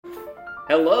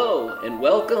Hello, and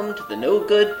welcome to the No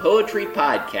Good Poetry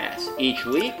Podcast. Each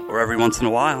week, or every once in a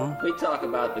while, we talk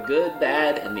about the good,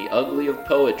 bad, and the ugly of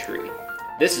poetry.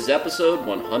 This is episode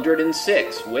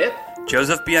 106 with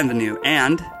Joseph Bienvenu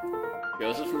and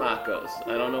Joseph Makos.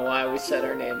 I don't know why we said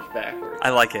our names backwards.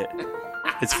 I like it.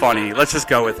 It's funny. Let's just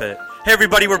go with it. Hey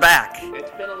everybody, we're back.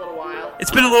 It's been a little while.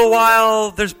 It's been a little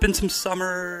while. There's been some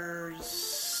summer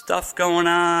stuff going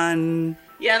on.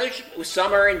 Yeah, there's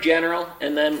summer in general,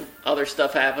 and then other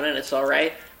stuff happening. It's all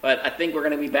right. But I think we're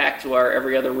going to be back to our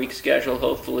every other week schedule,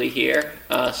 hopefully, here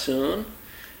soon.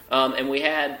 And we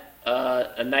had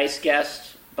a nice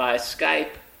guest by Skype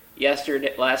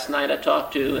last night I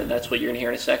talked to, and that's what you're going to hear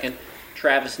in a second,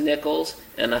 Travis Nichols.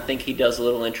 And I think he does a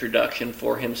little introduction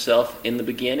for himself in the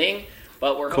beginning.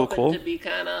 But we're hoping to be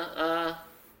kind of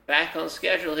back on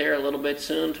schedule here a little bit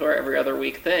soon to our every other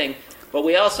week thing. But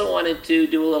we also wanted to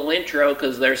do a little intro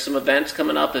because there's some events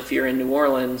coming up if you're in New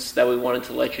Orleans that we wanted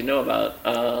to let you know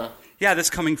about. Yeah, this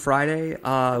coming Friday,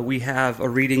 we have a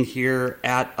reading here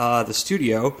at the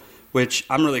studio, which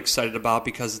I'm really excited about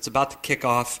because it's about to kick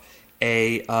off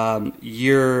a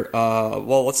year,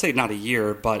 well, let's say not a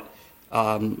year, but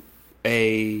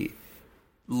a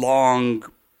long,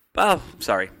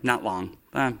 not long.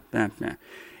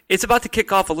 It's about to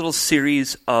kick off a little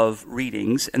series of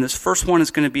readings, and this first one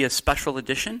is going to be a special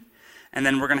edition, and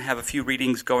then we're going to have a few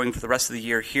readings going for the rest of the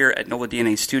year here at NOLA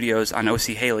DNA Studios on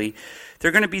O.C. Haley.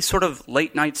 They're going to be sort of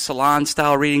late-night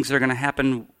salon-style readings that are going to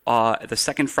happen the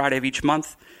second Friday of each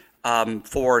month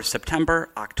for September,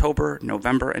 October,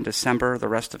 November, and December, the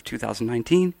rest of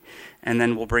 2019, and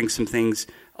then we'll bring some things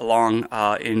along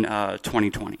in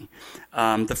 2020.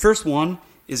 The first one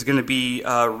is going to be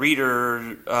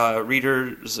readers are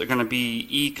going to be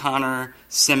E. Connor,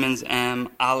 Simmons M,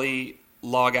 Ali,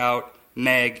 Logout,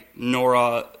 Meg,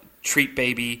 Nora, Treat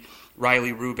Baby,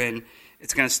 Riley Rubin.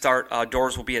 It's going to start,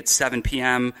 doors will be at 7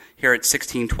 p.m. here at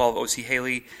 1612 O.C.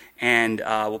 Haley, and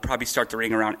we'll probably start the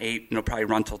reading around 8, and it'll probably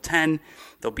run till 10.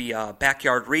 There'll be a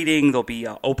backyard reading, there'll be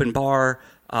an open bar,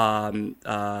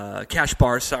 cash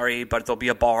bar, but there'll be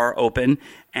a bar open,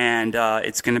 and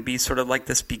it's going to be sort of like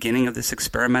this beginning of this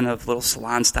experiment of little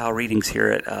salon-style readings here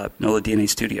at NOLA DNA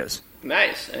Studios.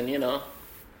 Nice, and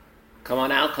come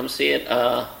on out, come see it.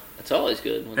 It's always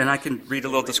good. And I can read a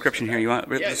little description here. You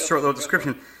want a short little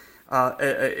description?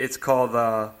 It's called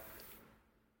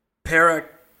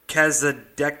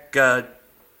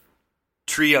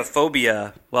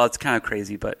Paracasadecatria. Well, it's kind of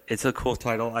crazy, but it's a cool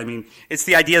title. I mean, it's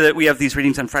the idea that we have these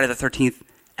readings on Friday the 13th.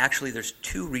 Actually, there's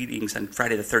 2 readings on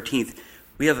Friday the 13th.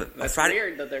 We have a Friday.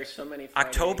 Weird that there's so many. Friday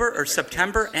October or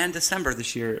September and December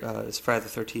this year is Friday the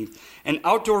 13th. An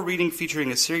outdoor reading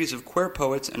featuring a series of queer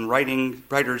poets and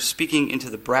writers speaking into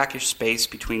the brackish space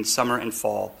between summer and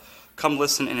fall. Come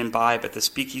listen and imbibe at the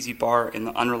Speakeasy Bar in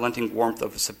the unrelenting warmth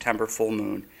of a September full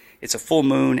moon. It's a full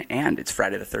moon and it's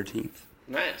Friday the 13th.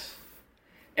 Nice.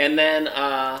 And then it's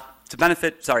a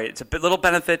little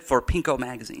benefit for Pinko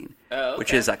Magazine,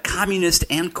 which is a communist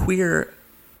and queer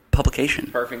publication.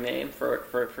 Perfect name for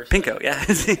Pinko, yeah.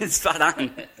 It's spot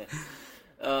on.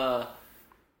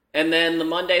 And then the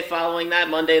Monday following that,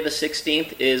 Monday the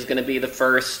 16th, is going to be the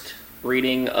first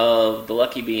reading of the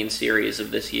Lucky Bean series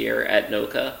of this year at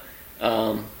NOCA.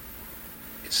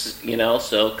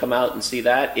 So come out and see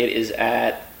that. It is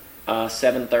at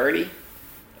 7:30.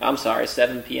 I'm sorry,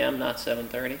 7 p.m., not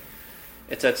 7:30.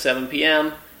 It's at 7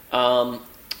 p.m. The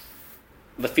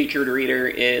featured reader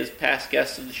is past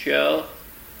guest of the show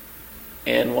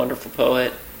and wonderful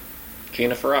poet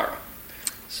Gina Ferrara.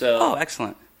 So,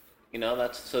 excellent.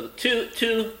 That's so the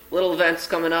two little events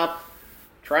coming up.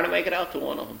 Trying to make it out to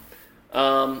one of them.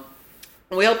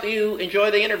 We hope you enjoy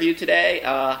the interview today.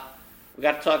 We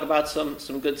got to talk about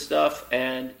some good stuff,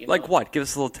 and like what? Give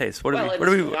us a little taste. We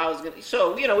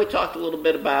talked a little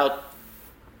bit about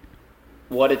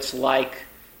what it's like.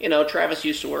 Travis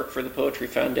used to work for the Poetry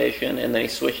Foundation, and then he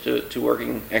switched to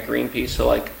working at Greenpeace. So,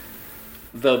 like,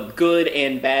 the good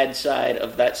and bad side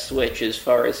of that switch, as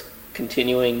far as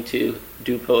continuing to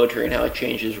do poetry and how it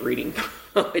changes reading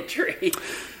poetry.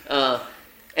 And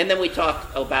then we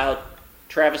talked about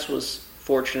Travis was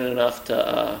fortunate enough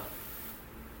to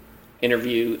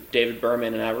interview David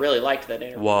Berman, and I really liked that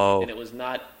interview. Whoa. And it was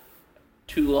not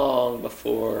too long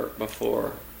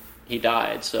before he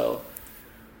died, so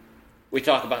we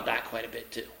talk about that quite a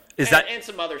bit too. And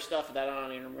some other stuff that I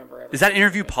don't even remember everything. Is that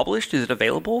interview published? Is it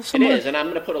available somewhere? It is, and I'm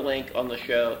going to put a link on the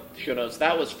show notes.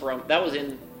 That was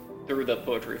in through the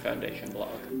Poetry Foundation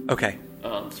blog. Okay.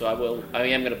 So I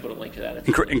am going to put a link to that.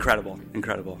 Incredible.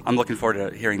 I'm looking forward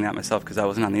to hearing that myself because I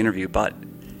wasn't on the interview, but...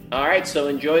 All right, so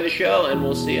enjoy the show, and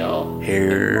we'll see y'all...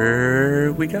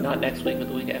 Here we go. Not next week, but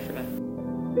the week after that.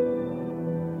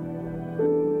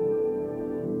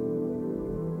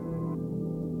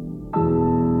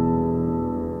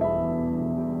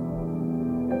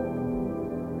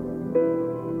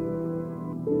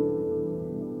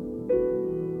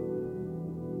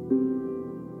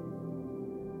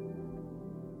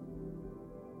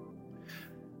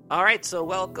 All right, so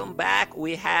welcome back.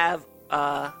 We have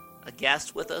a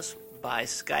guest with us by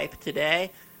Skype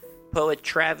today, poet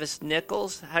Travis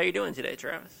Nichols. How are you doing today,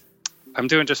 Travis? I'm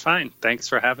doing just fine. Thanks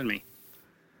for having me.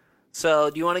 So,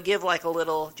 do you want to give like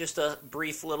just a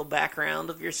brief little background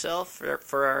of yourself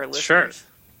for our listeners? Sure.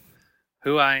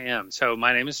 Who I am. So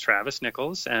my name is Travis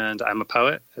Nichols, and I'm a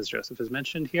poet, as Joseph has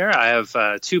mentioned here. I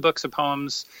have 2 books of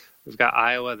poems. We've got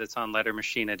Iowa, that's on Letter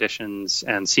Machine Editions,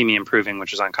 and See Me Improving,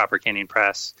 which is on Copper Canyon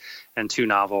Press, and 2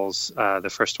 novels. The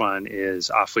first one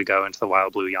is Off We Go into the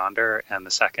Wild Blue Yonder, and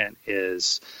the second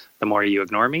is The More You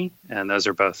Ignore Me, and those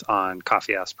are both on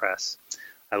Coffee House Press.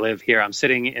 I live here. I'm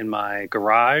sitting in my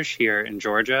garage here in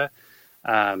Georgia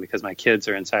because my kids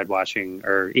are inside watching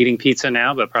or eating pizza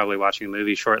now, but probably watching a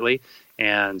movie shortly.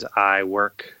 And I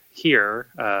work here,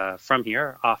 from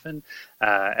here often,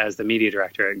 as the media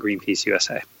director at Greenpeace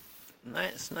USA.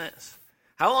 Nice.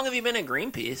 How long have you been at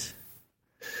Greenpeace?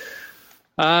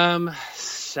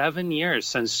 7 years,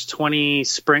 since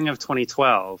spring of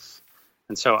 2012.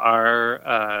 And so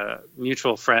our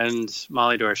mutual friend,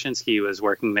 Molly Doroshinsky, was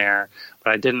working there,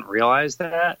 but I didn't realize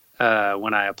that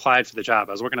when I applied for the job.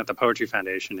 I was working at the Poetry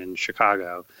Foundation in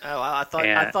Chicago. Oh, I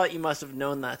thought you must have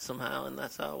known that somehow, and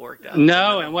that's how it worked out.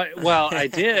 No, I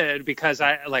did because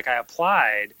I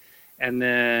applied, and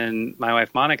then my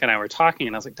wife Monica and I were talking,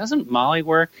 and I was like, "Doesn't Molly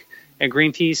work at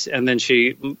Greenpeace?" And then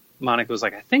Monica was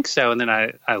like, "I think so." And then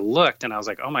I looked, and I was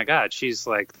like, "Oh my God, she's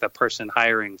like the person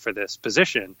hiring for this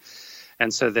position."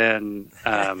 And so then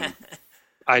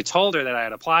I told her that I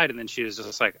had applied, and then she was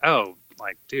just like, "Oh,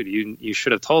 like, dude, you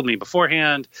should have told me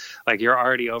beforehand. Like, you're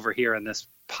already over here in this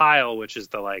pile, which is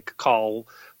the like call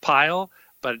pile,"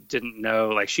 but didn't know,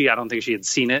 like, I don't think she had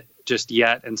seen it just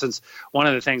yet. And since one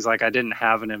of the things, like, I didn't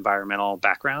have an environmental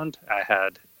background,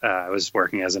 I was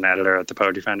working as an editor at the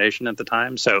Poetry Foundation at the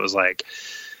time. So it was like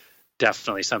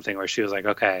definitely something where she was like,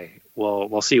 "Okay,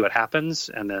 we'll see what happens."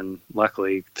 And then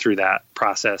luckily through that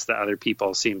process, the other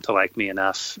people seemed to like me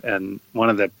enough. And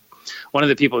one of the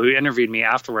people who interviewed me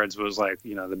afterwards was like,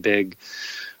 the big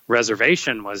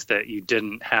reservation was that you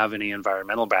didn't have any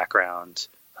environmental background.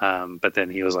 But then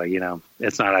he was like,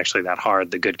 it's not actually that hard.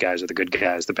 The good guys are the good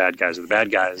guys. The bad guys are the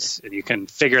bad guys. And you can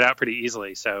figure it out pretty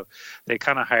easily. So they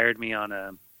kind of hired me on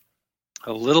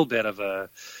a little bit of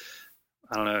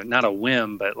I don't know, not a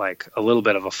whim, but like a little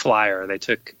bit of a flyer. They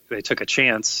took a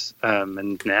chance,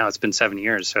 and now it's been 7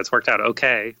 years, so it's worked out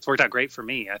okay. It's worked out great for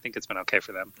me. I think it's been okay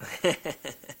for them.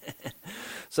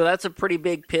 So that's a pretty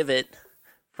big pivot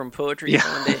from Poetry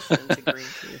Foundation to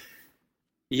Greenpeace.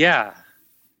 Yeah.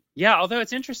 Although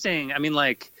it's interesting. I mean,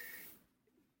 like,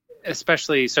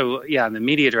 especially I'm the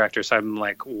media director, so I'm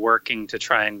like working to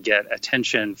try and get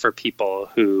attention for people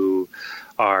who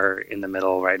are in the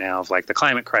middle right now of like the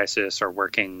climate crisis, or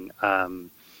working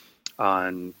on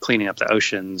cleaning up the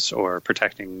oceans or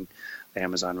protecting the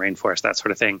Amazon rainforest, that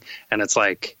sort of thing. And it's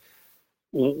like,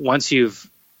 once you've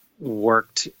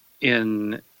worked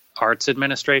in arts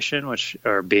administration, which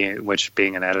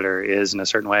being an editor is in a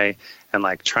certain way, and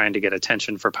like trying to get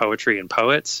attention for poetry and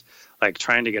poets, like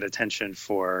trying to get attention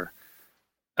for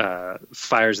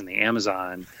fires in the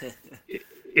Amazon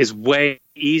is way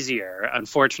easier,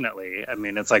 unfortunately. I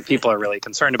mean, it's like people are really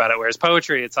concerned about it, whereas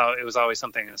poetry, it was always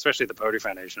something, especially the Poetry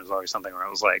Foundation, was always something where it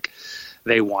was like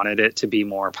they wanted it to be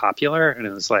more popular, and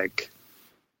it was like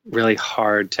really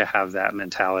hard to have that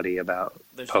mentality about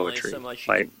poetry. There's only so much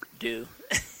like, you can do.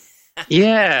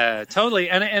 Yeah, totally.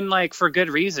 And like for good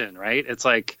reason, right? It's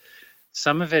like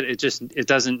some of it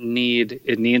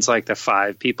it needs like the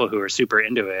 5 people who are super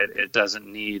into it. It doesn't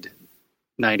need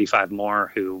 95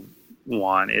 more who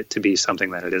want it to be something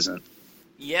that it isn't.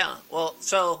 Yeah. Well,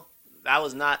 so that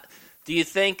was not, do you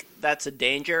think that's a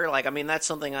danger? Like, I mean, that's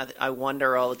something I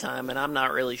wonder all the time, and I'm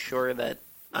not really sure that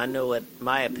I know what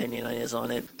my opinion is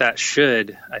on it. That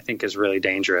should, I think, is really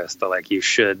dangerous. The like, you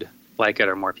should like it,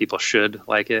 or more people should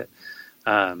like it.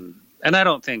 And I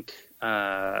don't think,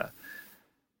 I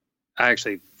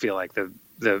actually feel like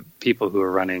the people who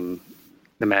are running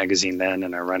the magazine then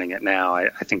and are running it now, I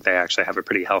think they actually have a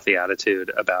pretty healthy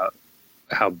attitude about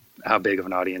how big of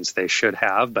an audience they should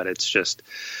have. But it's just,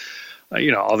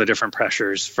 all the different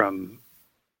pressures from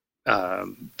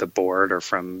the board, or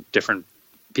from different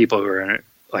people who are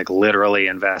like literally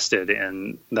invested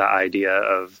in the idea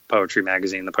of Poetry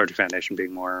Magazine, the Poetry Foundation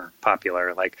being more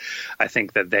popular. Like, I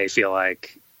think that they feel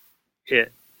like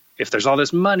if there's all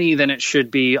this money, then it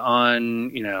should be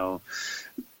on,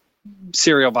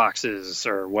 cereal boxes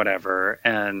or whatever.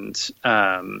 And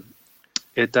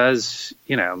it does,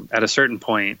 at a certain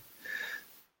point,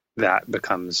 that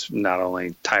becomes not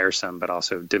only tiresome, but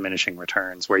also diminishing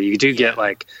returns, where you do get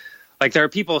like there are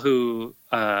people who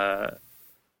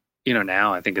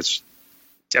now I think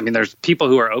there's people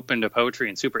who are open to poetry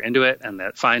and super into it, and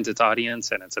that finds its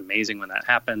audience, and it's amazing when that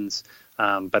happens.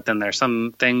 But then there's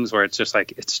some things where it's just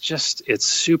like, it's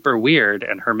super weird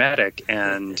and hermetic,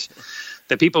 and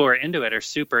the people who are into it are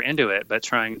super into it, but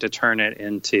trying to turn it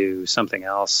into something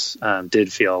else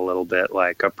did feel a little bit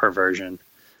like a perversion.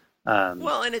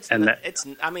 Well, and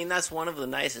I mean, that's one of the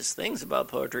nicest things about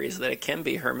poetry is that it can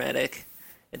be hermetic.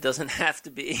 It doesn't have to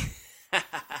be.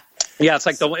 Yeah, it's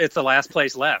like it's the last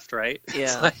place left, right?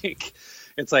 Yeah.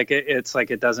 It's like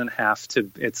it doesn't have to.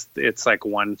 It's like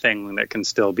one thing that can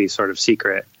still be sort of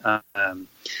secret. And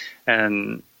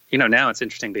now it's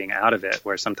interesting being out of it,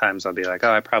 where sometimes I'll be like,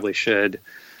 oh, I probably should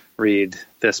read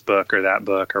this book or that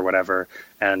book or whatever,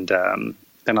 and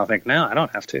then I'll think, no, I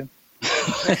don't have to.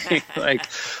 like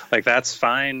that's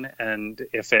fine, and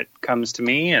if it comes to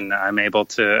me and I'm able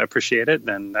to appreciate it,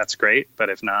 then that's great. But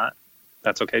if not,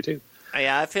 that's okay too.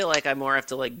 Yeah, I feel like I more have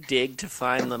to like dig to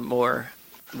find the more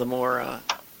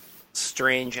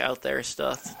strange out there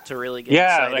stuff to really get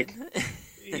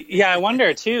excited. I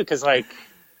wonder too, because like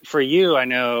for you, I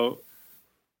know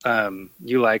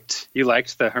you liked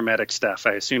the hermetic stuff.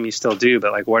 I assume you still do,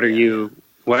 but like what are you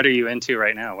into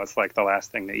right now? What's like the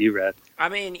last thing that you read? I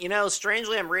mean,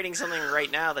 strangely, I'm reading something right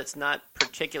now that's not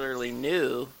particularly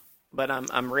new, but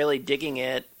I'm really digging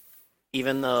it.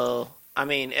 Even though, I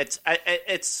mean,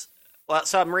 it's well,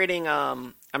 so I'm reading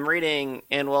Anne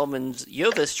Wellman's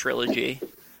Yovis trilogy,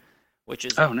 which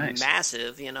is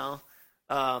massive,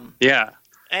 Yeah.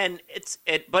 And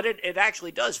it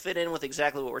actually does fit in with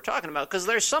exactly what we're talking about, because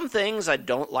there's some things I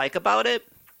don't like about it.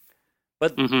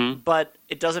 But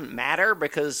it doesn't matter,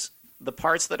 because the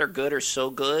parts that are good are so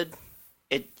good,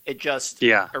 it just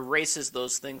erases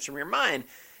those things from your mind.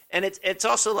 And it's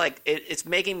also like it's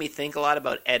making me think a lot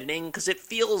about editing, because it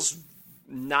feels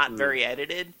not very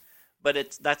edited,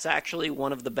 but that's actually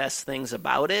one of the best things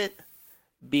about it,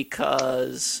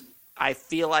 because I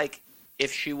feel like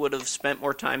if she would have spent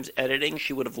more time editing,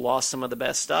 she would have lost some of the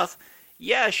best stuff.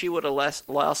 Yeah, she would have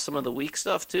lost some of the weak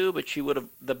stuff too, but she would have,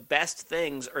 the best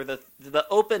things, or the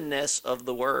openness of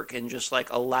the work and just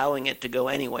like allowing it to go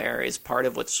anywhere is part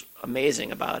of what's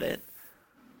amazing about it.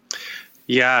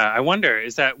 Yeah, I wonder,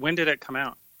 when did it come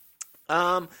out?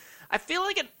 I feel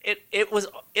like it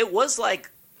was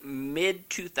like mid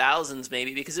 2000s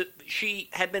maybe, because she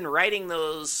had been writing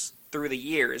those through the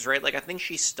years, right? Like I think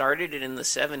she started it in the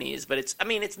 70s, but it's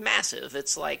massive.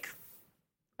 It's like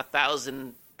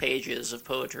 1,000 pages of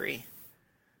poetry,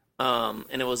 and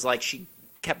it was like she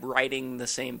kept writing the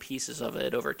same pieces of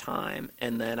it over time,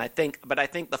 and then I think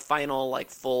the final like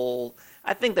full,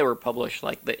 I think they were published,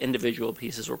 like the individual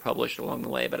pieces were published along the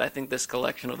way, but I think this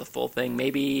collection of the full thing,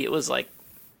 maybe it was like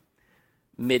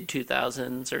mid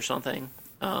 2000s or something,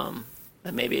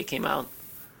 that maybe it came out.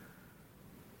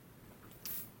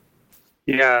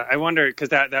 Yeah, I wonder, because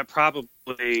that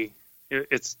probably,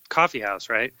 it's Coffee House,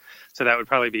 right? So that would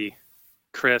probably be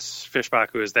Chris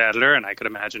Fishbach, who is the editor, and I could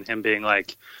imagine him being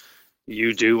like,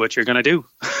 you do what you're going to do.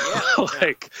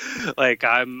 Yeah, like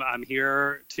I'm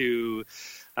here to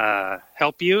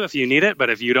help you if you need it, but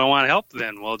if you don't want help,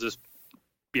 then we'll just,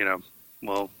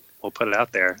 we'll put it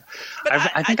out there.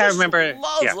 I think I remember.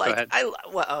 Love, yeah, like, go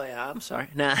ahead. I'm sorry.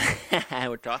 Nah,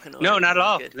 we're talking. No, not at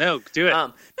all. Good. No, do it.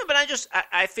 No, but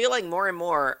I feel like more and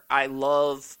more I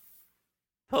love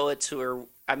poets who are,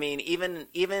 I mean, even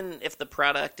if the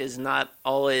product is not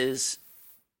always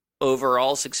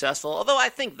overall successful, although I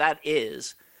think that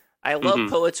is, I love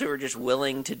poets who are just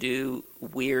willing to do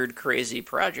weird, crazy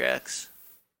projects.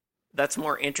 That's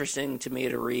more interesting to me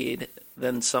to read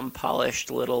than some polished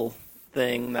little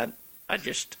thing that I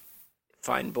just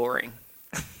find boring.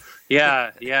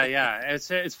 Yeah.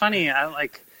 It's funny. I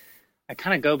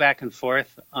kind of go back and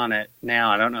forth on it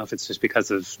now. I don't know if it's just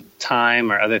because of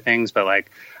time or other things, but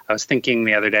like I was thinking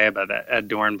the other day about that Ed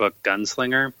Dorn book,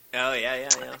 Gunslinger. Oh, yeah.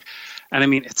 And I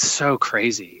mean, it's so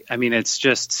crazy. I mean, it's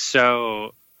just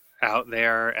so out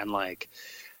there, and like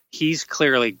he's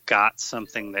clearly got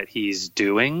something that he's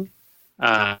doing.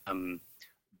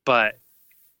 But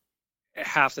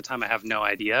half the time I have no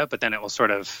idea, but then it will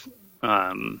sort of,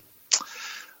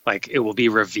 like it will be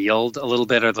revealed a little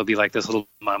bit, or there'll be like this little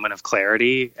moment of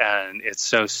clarity, and it's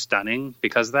so stunning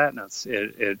because of that.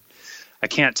 And I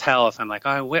can't tell if I'm like,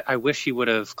 oh, I wish he would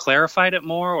have clarified it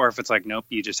more, or if it's like, nope,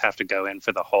 you just have to go in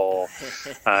for the whole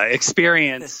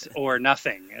experience or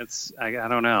nothing. I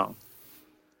don't know.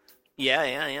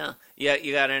 Yeah.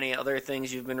 You got any other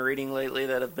things you've been reading lately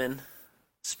that have been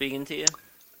speaking to you?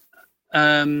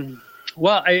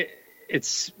 Well,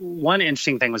 it's one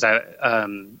interesting thing was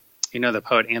the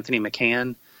poet Anthony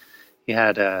McCann. He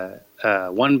had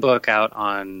one book out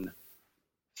on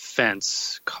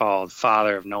Fence called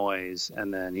Father of Noise,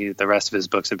 and then the rest of his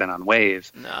books have been on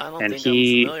Wave. No, I don't And think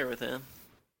I'm familiar with him.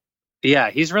 Yeah,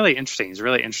 he's really interesting. He's a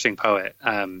really interesting poet.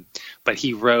 But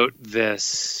he wrote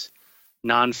this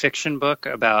nonfiction book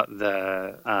about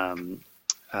the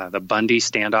Bundy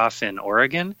standoff in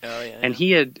Oregon. Oh yeah. And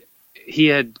he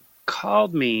had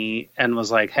called me and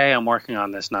was like, "Hey, I'm working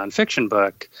on this nonfiction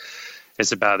book.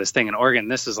 It's about this thing in Oregon."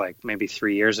 This is like maybe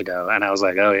 3 years ago, and I was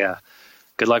like, "Oh yeah,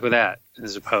 good luck with that."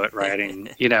 As a poet writing,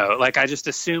 like I just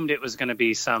assumed it was going to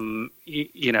be some,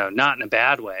 not in a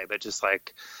bad way, but just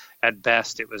like at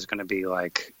best it was going to be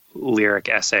like lyric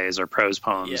essays or prose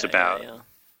poems about,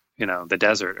 the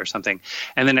desert or something.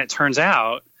 And then it turns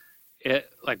out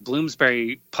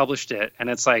Bloomsbury published it, and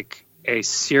it's like a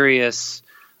serious,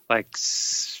 like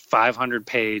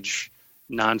 500-page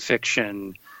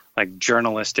nonfiction, like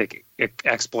journalistic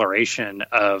exploration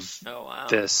of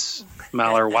this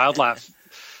Malheur wildlife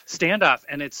standoff,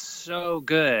 and it's so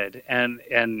good, and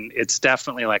it's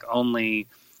definitely like only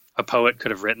a poet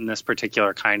could have written this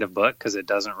particular kind of book, because it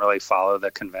doesn't really follow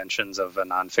the conventions of a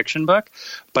nonfiction book,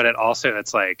 but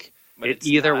it's like but it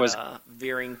either not, was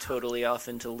veering totally off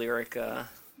into lyric.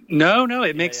 No,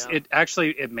 it makes it actually,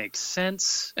 it makes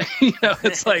sense.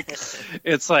 It's like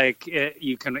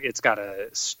it's got a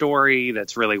story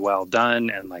that's really well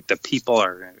done, and like the people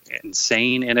are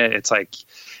insane in it. It's like,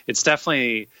 it's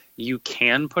definitely, you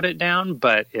can put it down,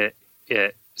 but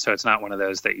so it's not one of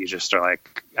those that you just are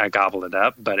like, I gobbled it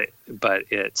up, but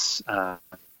it's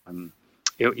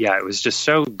it was just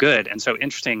so good and so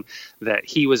interesting that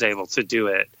he was able to do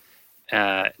it.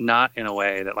 Not in a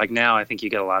way that, like, now I think you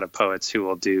get a lot of poets who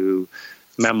will do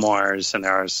memoirs, and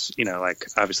there's, like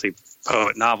obviously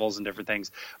poet novels and different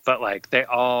things, but like they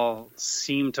all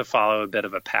seem to follow a bit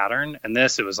of a pattern. And I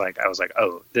was like,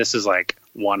 oh, this is like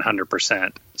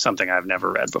 100% something I've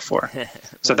never read before.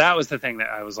 So that was the thing that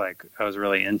I was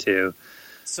really into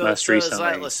most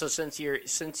recently. So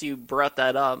since you brought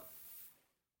that up,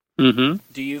 mm-hmm.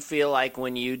 do you feel like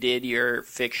when you did your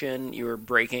fiction, you were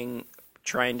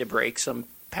trying to break some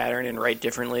pattern and write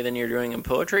differently than you're doing in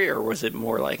poetry, or was it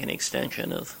more like an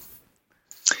extension of?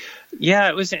 Yeah,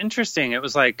 it was interesting. It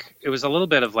was a little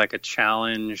bit of like a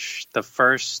challenge. The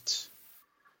first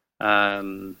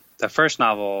novel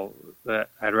that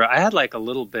I wrote, I had like a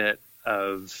little bit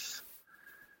of,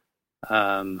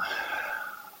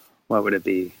 what would it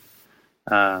be?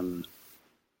 Like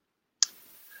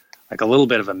a little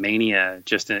bit of a mania,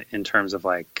 just in terms of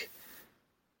like,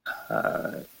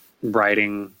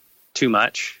 writing too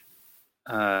much,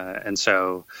 and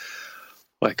so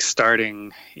like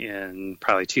starting in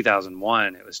probably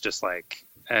 2001, it was just like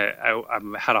I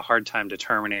had a hard time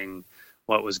determining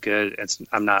what was good.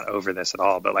 I'm not over this at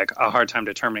all, but like a hard time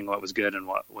determining what was good and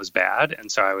what was bad,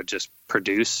 and so I would just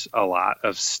produce a lot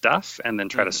of stuff and then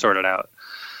try to sort it out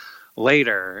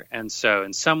later. And so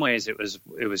in some ways it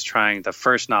was trying, the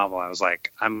first novel, I was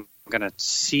like, I'm going to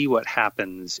see what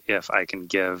happens if I can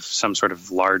give some sort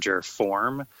of larger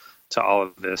form to all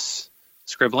of this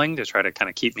scribbling to try to kind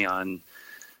of keep me on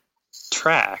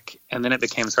track. And then it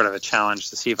became sort of a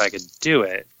challenge to see if I could do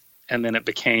it. And then it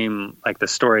became like the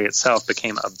story itself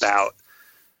became about,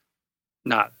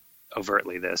 not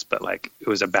overtly this, but like it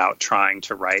was about trying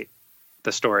to write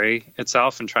the story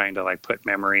itself and trying to like put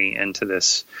memory into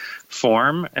this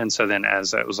form. And so then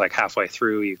as it was like halfway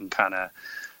through, you can kind of,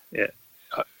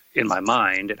 in my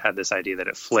mind, it had this idea that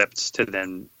it flipped to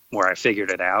then where I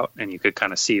figured it out, and you could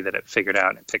kind of see that it figured out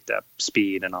and it picked up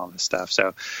speed and all this stuff.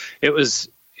 So it was,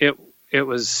 it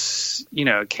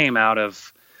came out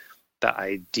of the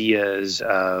ideas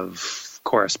of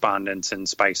Correspondence and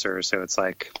Spicer. So it's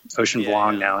like Ocean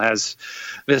Vuong now has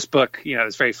this book,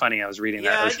 it's very funny. I was reading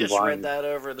that Ocean Vuong. I just read that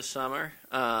over the summer.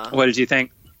 What did you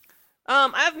think? I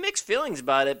have mixed feelings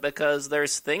about it, because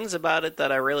there's things about it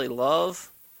that I really love.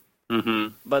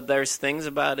 Mm-hmm. But there's things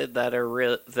about it that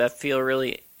are that feel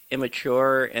really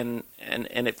immature, and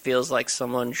it feels like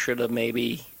someone should have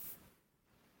maybe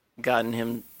gotten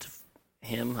them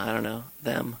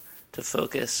to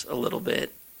focus a little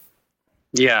bit.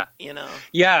 Yeah.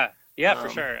 Yeah, for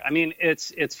sure. I mean,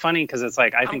 it's funny because it's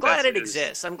like, I'm glad it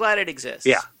exists.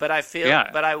 Yeah. But I feel,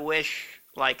 but I wish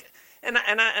like, and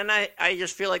I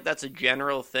just feel like that's a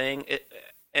general thing.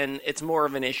 And it's more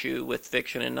of an issue with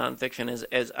fiction and nonfiction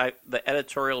the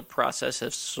editorial process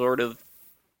has sort of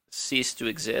ceased to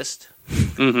exist.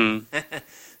 Mm-hmm.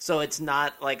 So it's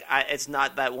not like it's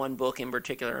not that one book in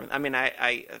particular. I mean,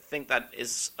 I think that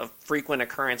is a frequent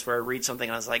occurrence where I read something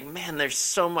and I was like, man, there's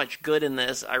so much good in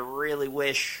this. I really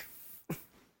wish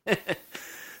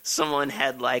someone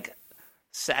had like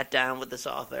sat down with this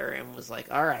author and was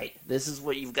like, all right, this is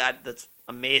what you've got that's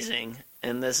amazing.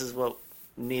 and this is what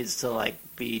needs to like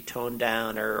be toned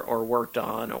down or worked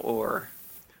on or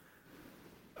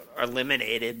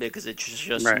eliminated because it's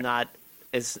just Right. not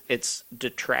it's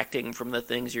detracting from the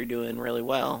things you're doing really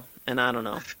well. And I don't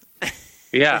know.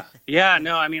 Yeah.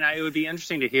 No, I mean, it would be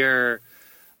interesting to hear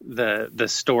the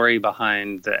story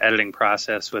behind the editing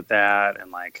process with that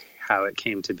and like how it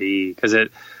came to be, because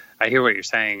I hear what you're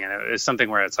saying, and it's something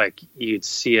where it's like you'd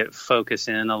see it focus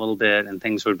in a little bit and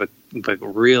things would but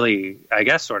really, I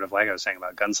guess, sort of like I was saying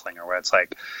about Gunslinger, where it's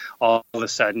like all of a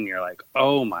sudden you're like,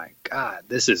 oh my God,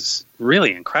 this is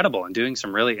really incredible and doing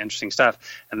some really interesting stuff.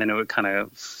 And then it would kind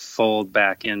of fold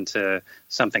back into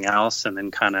something else, and then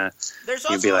kind of There's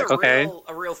you'd also be like,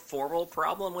 a real formal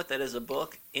problem with it as a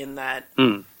book in that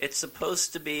it's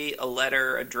supposed to be a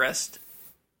letter addressed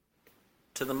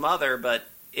to the mother, but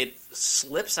it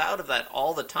slips out of that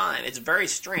all the time. It's very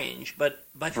strange, but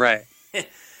right.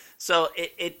 So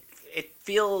it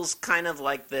feels kind of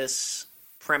like this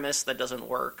premise that doesn't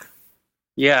work.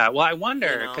 Yeah, well, I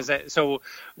wonder because so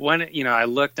when I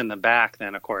looked in the back,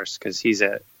 then of course because he's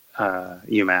at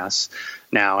UMass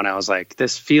now, and I was like,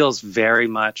 this feels very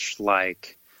much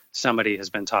like somebody has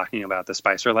been talking about the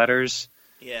Spicer letters.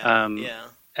 Yeah,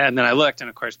 And then I looked, and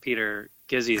of course Peter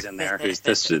Gizzy's in there, who's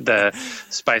the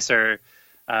Spicer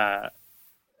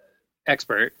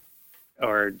expert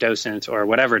or docent or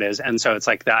whatever it is. And so it's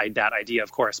like that idea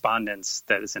of correspondence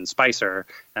that is in Spicer,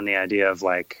 and the idea of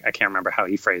like, I can't remember how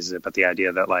he phrases it, but the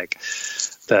idea that like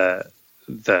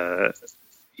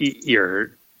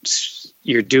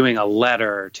you're doing a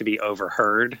letter to be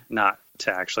overheard, not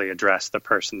to actually address the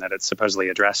person that it's supposedly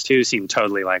addressed to, seemed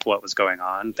totally like what was going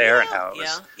on there and how it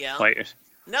was like,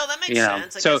 no, that makes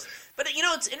sense. I guess. But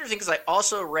it's interesting because I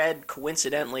also read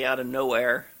coincidentally out of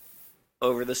nowhere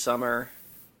over the summer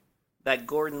that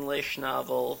Gordon Lish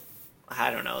novel.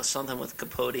 I don't know, something with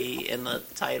Capote in the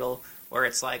title, where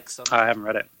it's like something. I haven't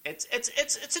read it.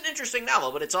 It's an interesting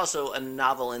novel, but it's also a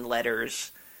novel in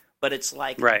letters. But it's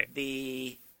like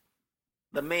the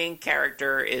main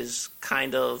character is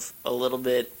kind of a little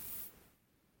bit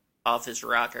off his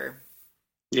rocker.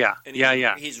 Yeah, and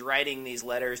yeah. He's writing these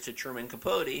letters to Truman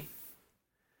Capote.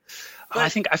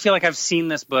 But I feel like I've seen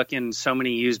this book in so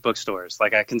many used bookstores.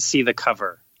 Like I can see the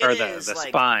cover or the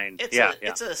spine.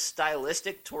 It's a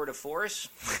stylistic tour de force.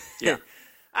 Yeah.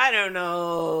 I don't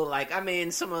know. Like, I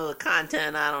mean, some of the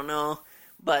content, I don't know.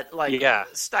 But like,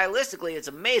 stylistically, it's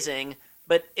amazing.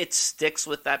 But it sticks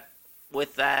with that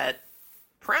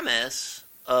premise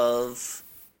of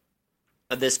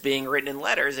this being written in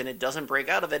letters, and it doesn't break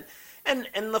out of it. And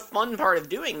the fun part of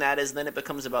doing that is then it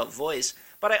becomes about voice.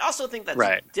 But I also think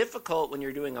that's difficult when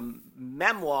you're doing a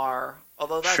memoir,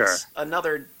 although that's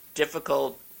another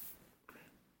difficult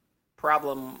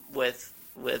problem with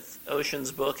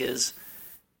Ocean's book is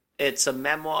it's a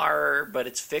memoir, but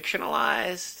it's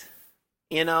fictionalized.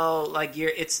 Like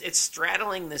it's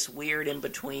straddling this weird in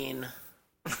between.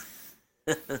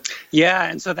 Yeah,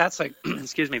 and so that's like,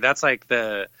 excuse me, that's like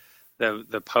the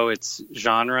poet's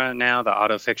genre now, the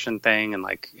autofiction thing,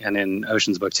 and in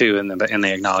Ocean's book too, in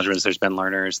the acknowledgments, there's been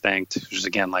learners thanked, which is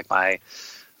again like my,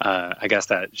 I guess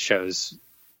that shows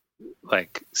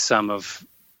like some of,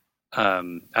 I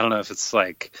don't know if it's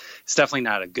like, it's definitely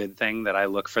not a good thing that I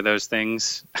look for those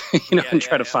things, and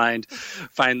try to find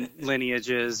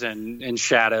lineages and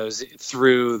shadows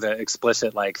through the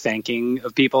explicit like thanking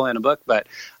of people in a book, but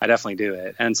I definitely do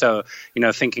it. And so,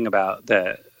 thinking about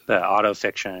the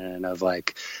autofiction of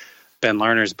like Ben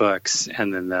Lerner's books,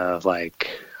 and then the like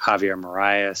Javier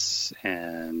Marias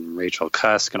and Rachel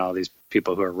Cusk and all these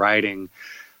people who are writing,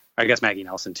 I guess Maggie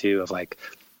Nelson too, of like,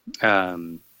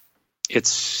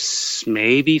 it's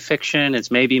maybe fiction,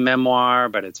 it's maybe memoir,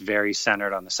 but it's very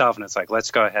centered on the self. And it's like,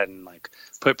 let's go ahead and like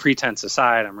put pretense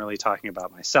aside. I'm really talking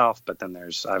about myself, but then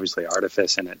there's obviously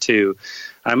artifice in it too.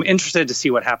 I'm interested to see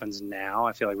what happens now.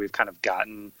 I feel like we've kind of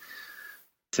gotten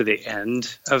to the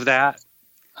end of that.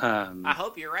 I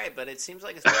hope you're right, but it seems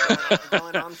like it's been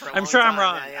going on for a long time. I'm sure I'm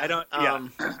wrong. Yeah.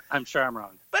 I'm sure I'm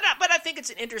wrong. But I think it's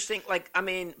an interesting,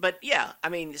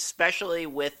 especially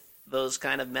with those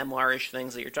kind of memoirish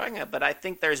things that you're talking about. But I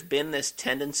think there's been this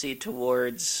tendency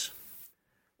towards,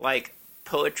 like,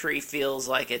 poetry feels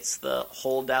like it's the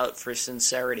holdout for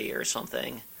sincerity or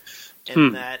something,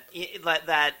 and that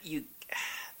you.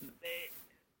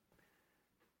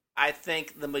 I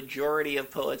think the majority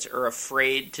of poets are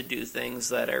afraid to do things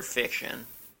that are fiction.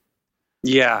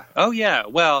 Yeah. Oh, yeah.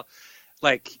 Well,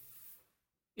 like,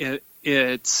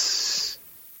 it's,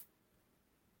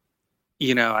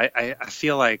 I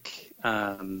feel like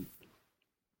I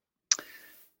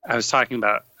was talking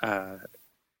about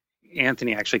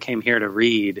Anthony actually came here to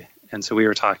read, And so we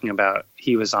were talking about,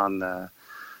 he was on the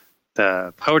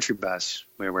poetry bus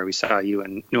where we saw you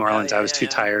in New Orleans. I was too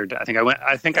tired. I think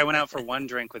I went out for one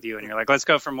drink with you, and you're like, let's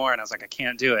go for more. And I was like, I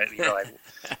can't do it. And you're like,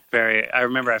 I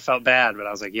remember I felt bad, but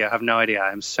I was like, yeah, I have no idea.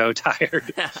 I'm so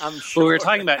tired. I'm sure. But we were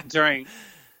talking about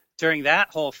during that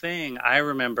whole thing, I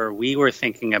remember we were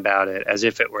thinking about it as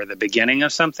if it were the beginning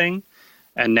of something.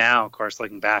 And now, of course,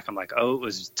 looking back, I'm like, oh, it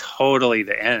was totally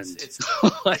the end. It's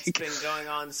like, it's been going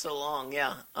on so long,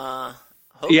 yeah.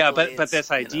 Yeah, but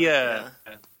this idea,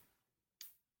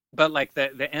 but like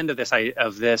the end of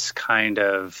this kind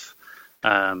of,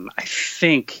 I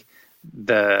think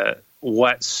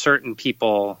what certain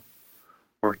people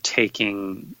were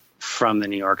taking from the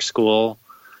New York school.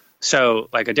 So,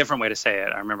 like, a different way to say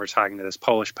it, I remember talking to this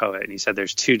Polish poet, and he said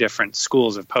there's two different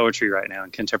schools of poetry right now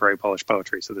in contemporary Polish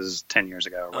poetry. So this is 10 years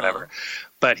ago or whatever.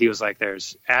 But he was like,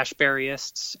 there's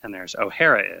Ashberyists and there's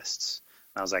O'Haraists.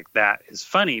 And I was like, that is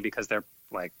funny because they're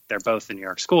both in New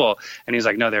York school. And he was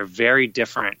like, no, they're very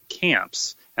different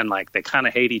camps, and like they kind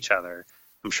of hate each other.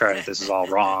 I'm sure this is all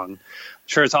wrong. I'm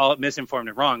sure it's all misinformed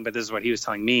and wrong, but this is what he was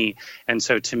telling me. And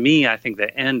so to me, I think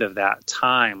the end of that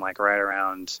time, like right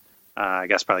around I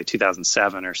guess probably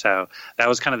 2007 or so, that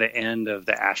was kind of the end of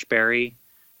the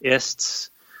Ashberyists,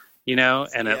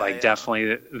 and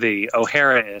definitely the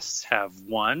O'Haraists have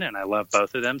won, and I love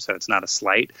both of them, so it's not a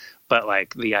slight, but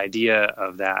like the idea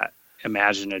of that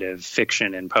imaginative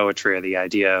fiction and poetry, or the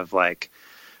idea of like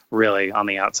really on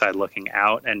the outside looking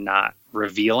out and not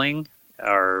revealing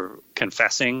or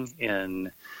confessing in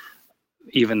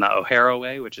even the O'Hara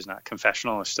way, which is not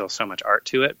confessional, there's still so much art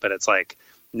to it, but it's like,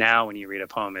 now when you read a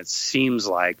poem, it seems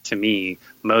like to me,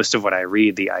 most of what I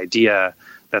read, the idea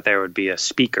that there would be a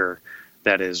speaker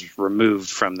that is removed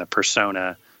from the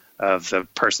persona of the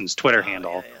person's Twitter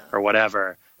handle or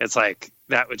whatever, it's like,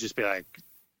 that would just be like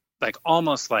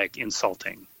almost like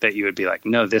insulting, that you would be like,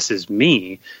 no, this is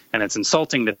me. And it's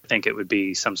insulting to think it would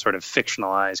be some sort of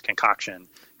fictionalized concoction,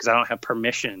 because I don't have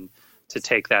permission to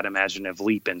take that imaginative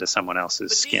leap into someone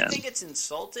else's skin. Do you think it's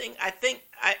insulting? I think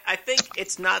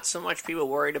it's not so much people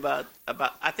worried about.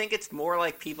 I think it's more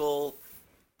like people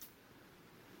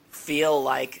feel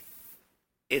like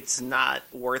it's not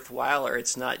worthwhile or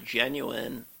it's not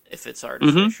genuine if it's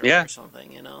artificial or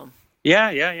something,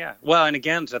 Yeah. Well, and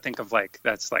again, to think of like,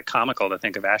 that's like comical to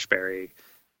think of Ashbery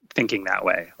thinking that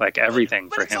way. Like everything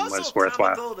for him was worthwhile.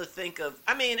 It's comical to think of.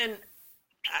 I mean, and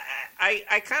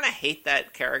I kind of hate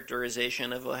that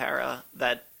characterization of O'Hara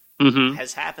that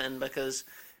has happened, because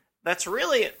that's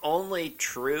really only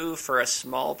true for a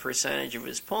small percentage of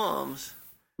his poems.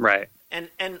 Right.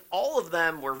 And all of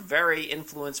them were very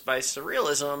influenced by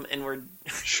surrealism and were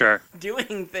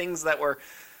doing things that were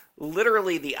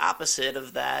literally the opposite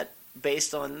of that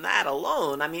based on that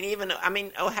alone. I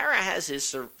mean, O'Hara has his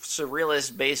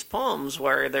surrealist-based poems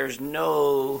where there's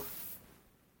no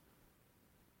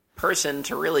person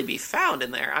to really be found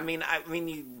in there.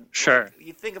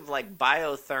 You think of like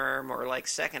Biotherm or like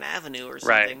Second Avenue or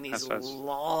something. Right. These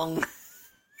long.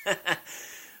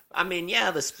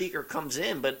 The speaker comes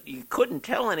in, but you couldn't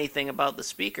tell anything about the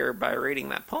speaker by reading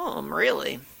that poem,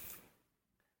 really.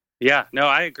 Yeah, no,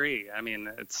 I agree. I mean,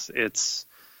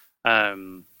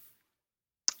 I'm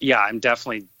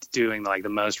definitely doing like the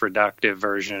most reductive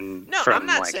version from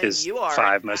like his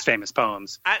 5 most famous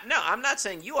poems. I'm not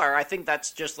saying you are. I think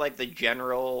that's just like the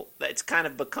general. It's kind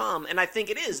of become, and I think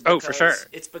it is. Because for sure.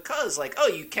 It's because like,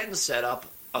 you can set up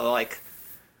like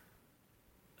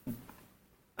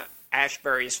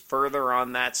Ashbery's further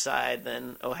on that side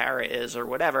than O'Hara is, or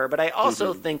whatever. But I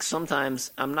also think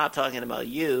sometimes, I'm not talking about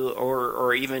you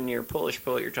or even your Polish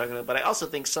poet you're talking about, but I also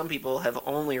think some people have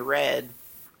only read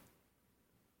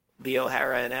the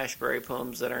O'Hara and Ashbery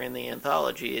poems that are in the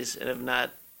anthologies and have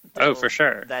not for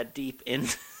sure that deep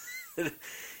into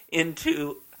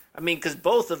because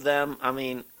both of them,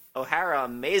 O'Hara,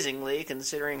 amazingly,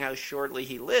 considering how shortly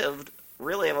he lived,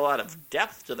 really have a lot of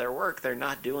depth to their work. They're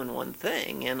not doing one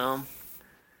thing,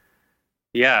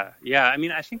 Yeah.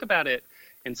 I think about it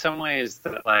in some ways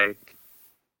that like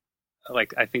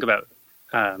I think about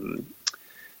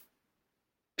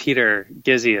Peter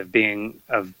Gizzi of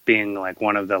being like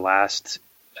one of the last,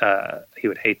 he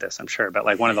would hate this, I'm sure, but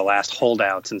like one of the last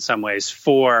holdouts in some ways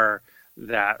for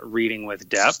that reading with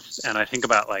depth. And I think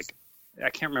about like, I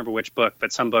can't remember which book,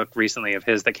 but some book recently of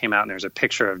his that came out, and there's a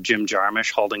picture of Jim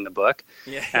Jarmusch holding the book.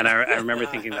 Yeah. And I remember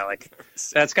thinking that like,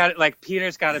 that's got like,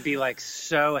 Peter's got to be like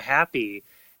so happy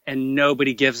and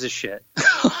nobody gives a shit.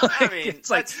 I mean, it's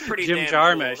that's like pretty Jim damn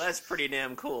Jarmusch. cool. That's pretty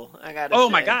damn cool. I gotta Oh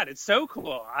say. my God, it's so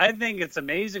cool. I think it's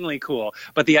amazingly cool.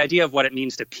 But the idea of what it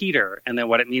means to Peter and then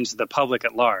what it means to the public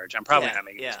at large, I'm probably not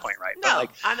making this point right. No, but like,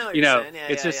 I know what you're saying. Yeah,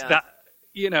 it's just yeah. that,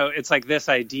 it's like this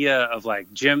idea of like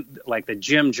the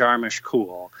Jim Jarmusch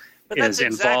cool But is that's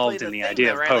exactly involved in the idea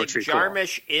though, of right? poetry Like, cool.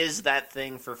 Jarmusch is that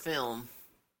thing for film.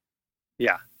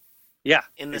 Yeah. Yeah.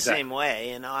 In the exactly. same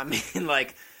way, I mean,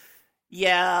 like,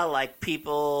 yeah, like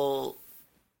people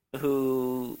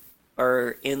who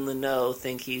are in the know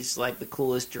think he's like the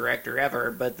coolest director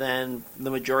ever, but then the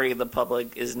majority of the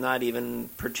public is not even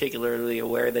particularly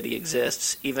aware that he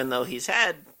exists, even though he's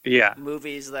had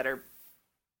movies that are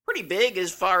pretty big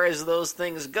as far as those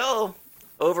things go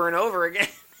over and over again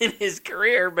in his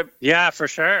career, but yeah, for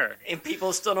sure. And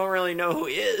people still don't really know who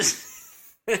he is.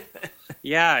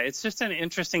 Yeah, it's just an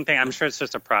interesting thing. I'm sure it's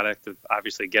just a product of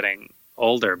obviously getting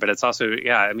older, but it's also,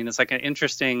 I mean, it's like an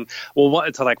interesting,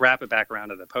 to like wrap it back around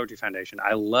to the Poetry Foundation.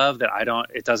 I love that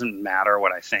it doesn't matter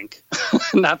what I think.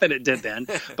 Not that it did then,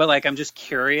 but like, I'm just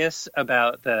curious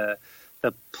about the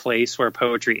place where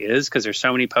poetry is, because there's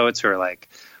so many poets who are like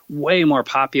way more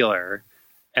popular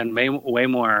and way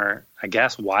more, I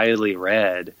guess, widely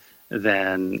read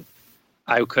than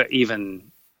I could even,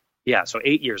 so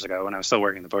 8 years ago when I was still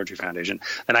working at the Poetry Foundation,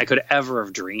 than I could ever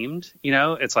have dreamed.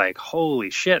 It's like,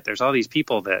 holy shit, there's all these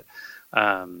people that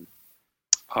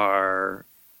are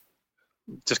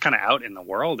just kind of out in the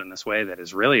world in this way that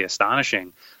is really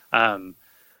astonishing.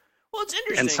 Well, it's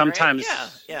interesting, and sometimes, right?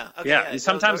 Yeah. Okay, yeah. And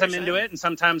sometimes I'm into it, and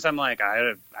sometimes I'm like,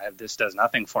 this does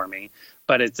nothing for me.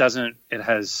 But it doesn't.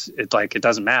 It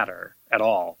doesn't matter at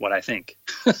all what I think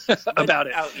about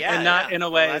it, and not in a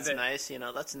way that's nice.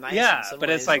 That's nice. Yeah, but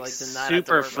it's like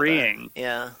super freeing.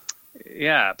 Yeah.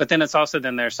 But then it's also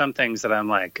there's some things that I'm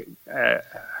like.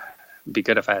 Be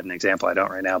good if I had an example. I don't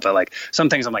right now, but like some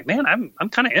things I'm like, man, I'm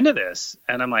kind of into this,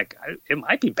 and I'm like, it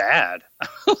might be bad.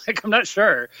 Like, I'm not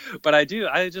sure, but I do.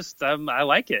 I just I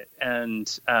like it,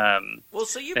 and well,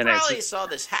 so you probably saw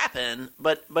this happen,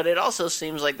 but it also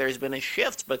seems like there's been a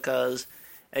shift, because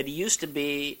it used to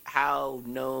be how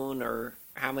known or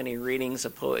how many readings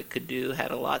a poet could do had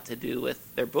a lot to do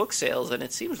with their book sales, and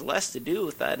it seems less to do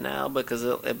with that now because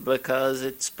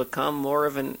it's become more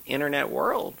of an internet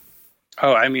world.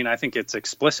 Oh, I mean, I think it's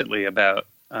explicitly about,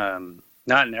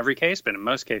 not in every case, but in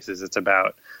most cases, it's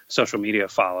about social media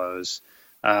follows,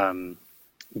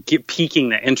 piquing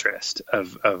the interest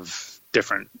of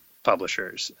different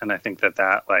publishers. And I think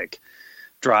that like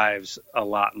drives a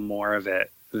lot more of it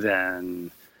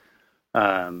than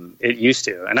it used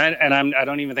to. And I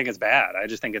don't even think it's bad. I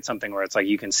just think it's something where it's like,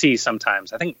 you can see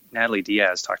sometimes, I think Natalie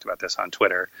Diaz talked about this on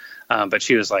Twitter, but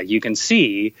she was like, you can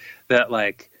see that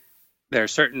like, there are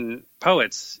certain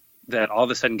poets that all of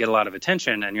a sudden get a lot of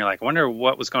attention, and you're like, I wonder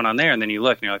what was going on there. And then you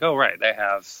look and you're like, oh, right, they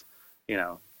have,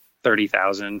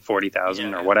 30,000,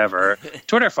 40,000 or whatever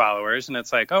Twitter followers. And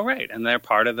it's like, oh, right. And they're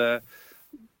part of the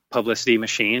publicity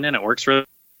machine, and it works really,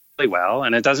 really well.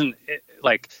 And it doesn't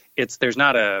there's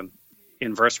not a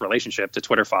inverse relationship to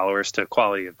Twitter followers to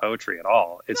quality of poetry at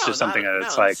all. It's just something that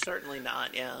it's like, certainly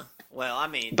not. Yeah. Well, I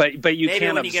mean, but you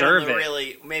can't observe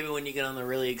it. Maybe when you get on the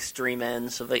really extreme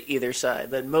ends of either side,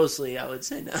 but mostly I would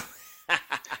say no.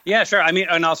 Yeah, sure. I mean,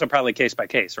 and also probably case by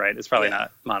case, right? It's probably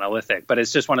not monolithic, but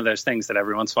it's just one of those things that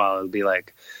every once in a while it'll be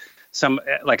like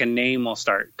a name will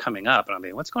start coming up, and I'll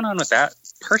be, what's going on with that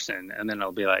person? And then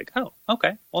it'll be like, oh,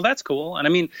 okay, well, that's cool. And I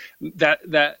mean,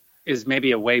 that is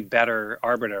maybe a way better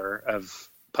arbiter of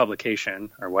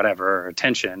publication or whatever, or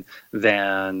attention,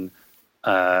 than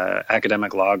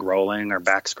academic log rolling or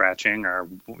back scratching or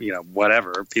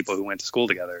whatever, people who went to school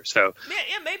together. So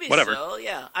yeah, maybe whatever. So.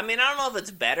 Yeah, I mean, I don't know if it's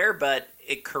better, but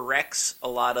it corrects a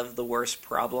lot of the worst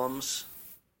problems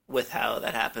with how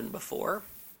that happened before.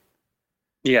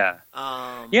 Yeah,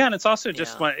 and it's also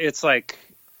just it's like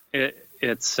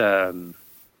it's so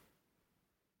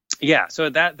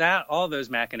that all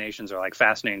those machinations are like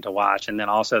fascinating to watch, and then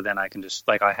I can just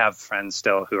like, I have friends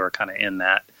still who are kind of in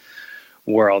that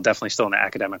world, definitely still in the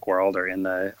academic world or in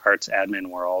the arts admin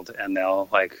world, and they'll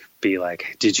like be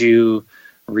like, did you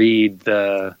read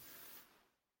the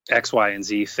X, Y, and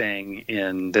Z thing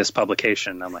in this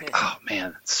publication? I'm like, oh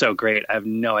man, it's so great. I have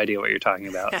no idea what you're talking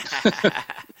about.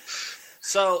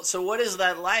 So what is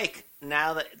that like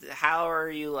now? How are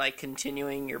you like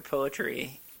continuing your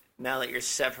poetry now that you're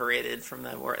separated from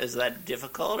that world? Is that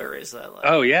difficult, or is that like...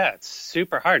 Oh yeah, it's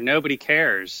super hard. Nobody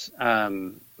cares,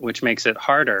 which makes it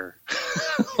harder.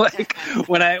 Like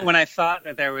when I thought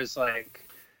that there was like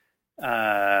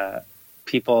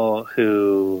people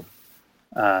who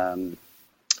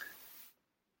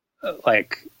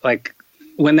like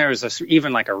when there was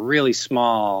even like a really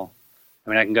small, I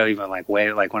mean, I can go even like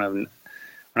way, like when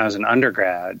I was an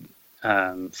undergrad,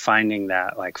 finding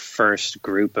that like first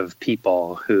group of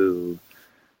people who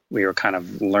we were kind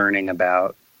of learning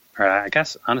about, or I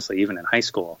guess honestly, even in high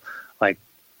school, like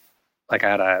I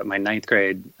had my ninth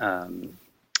grade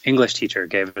English teacher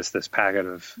gave us this packet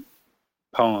of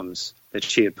poems that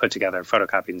she had put together,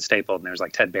 photocopied and stapled, and there was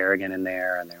like Ted Berrigan in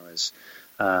there, and there was,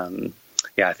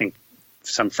 I think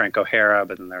some Frank O'Hara,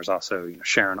 but then there's also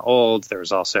Sharon Olds. There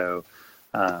was also,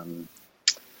 who else?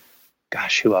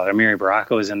 Amiri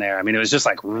Baraka was in there. I mean, it was just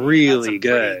like really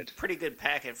good. Pretty good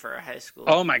packet for a high school.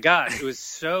 Oh my God, it was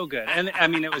so good. And I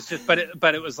mean, it was just, but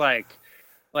it was like,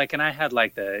 and I had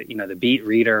like the Beat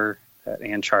Reader, that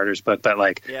Ann Charter's book, but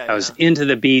like I was into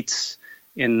the Beats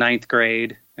in ninth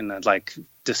grade, and I'd like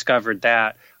discovered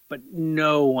that, but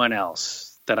no one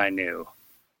else that I knew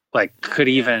like could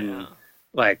even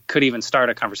start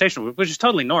a conversation, which is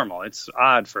totally normal. It's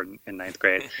odd for in ninth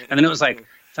grade. And then it was like,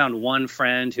 found one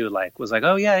friend who like was like,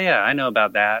 oh yeah, I know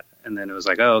about that. And then it was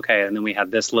like, oh, okay. And then we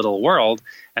had this little world,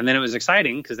 and then it was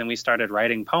exciting because then we started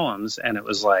writing poems, and it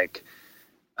was like,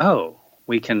 oh,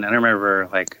 we can. And I remember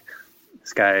like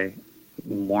this guy,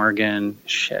 Morgan,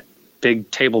 Big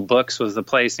Table Books was the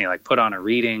place, and he like put on a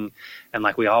reading, and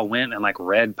like we all went and like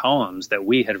read poems that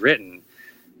we had written.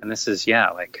 And this is,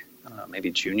 like, I don't know, maybe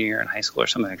junior year in high school or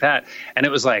something like that. And it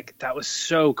was like, that was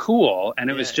so cool. And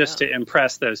it was just to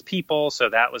impress those people. So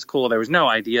that was cool. There was no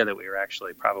idea that we were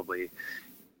actually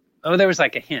there was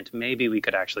like a hint, maybe we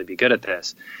could actually be good at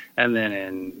this. And then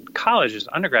in college, as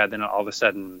undergrad, then all of a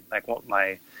sudden, like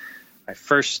my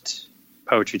first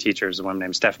poetry teacher is a woman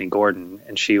named Stephanie Gordon.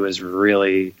 And she was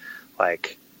really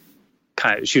like,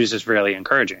 she was just really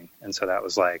encouraging. And so that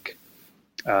was like,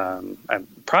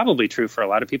 probably true for a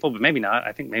lot of people, but maybe not.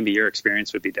 I think maybe your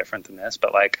experience would be different than this,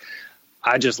 but like,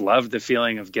 I just loved the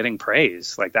feeling of getting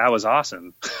praise. Like that was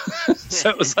awesome. So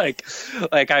it was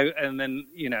and then,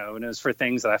 and it was for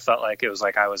things that I felt like it was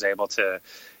like I was able to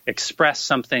express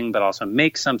something, but also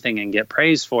make something and get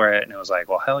praise for it. And it was like,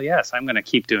 well, hell yes, I'm going to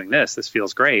keep doing this. This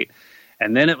feels great.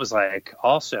 And then it was like,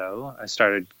 also I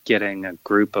started getting a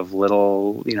group of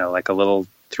little, like a little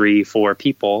 3-4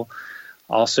 people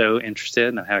also interested.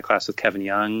 And I had a class with Kevin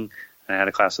Young, and I had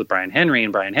a class with Brian Henry,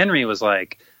 and Brian Henry was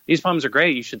like, these poems are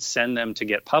great. You should send them to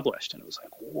get published. And it was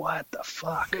like, what the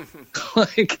fuck?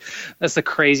 Like, that's the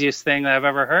craziest thing that I've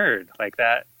ever heard. Like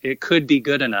that, it could be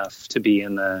good enough to be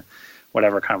in the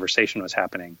whatever conversation was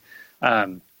happening.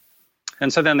 And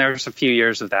so then there was a few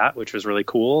years of that, which was really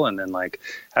cool. And then like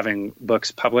having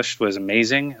books published was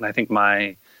amazing. And I think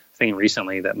my thing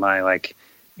recently that my like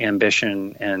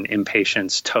ambition and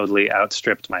impatience totally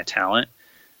outstripped my talent.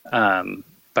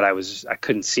 But I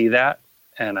couldn't see that.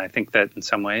 And I think that in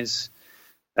some ways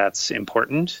that's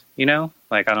important,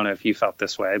 like, I don't know if you felt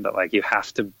this way, but like you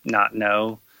have to not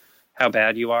know how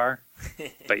bad you are,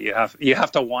 but you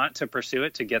have to want to pursue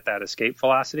it to get that escape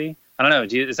velocity. I don't know.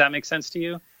 Does that make sense to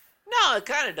you? No, it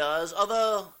kind of does.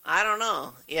 Although, I don't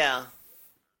know. Yeah.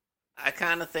 I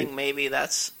kind of think maybe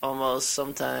that's almost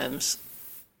sometimes,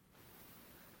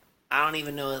 I don't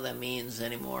even know what that means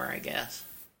anymore, I guess.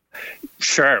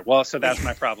 Sure. Well, so that's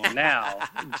my problem now.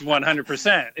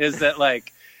 100% is that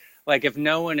like if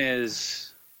no one is,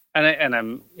 and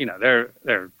I'm, there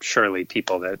are surely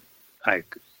people that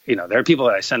there are people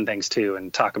that I send things to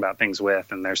and talk about things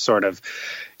with, and they're sort of,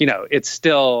 it's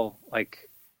still like,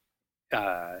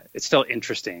 it's still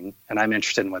interesting, and I'm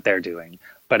interested in what they're doing,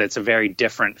 but it's a very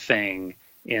different thing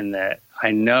in that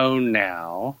I know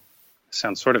now,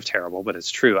 sounds sort of terrible, but it's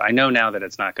true. I know now that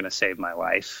it's not going to save my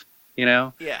life.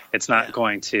 It's not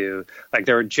going to, like,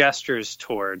 there were gestures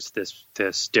towards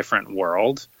this different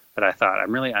world that I thought,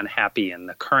 I'm really unhappy in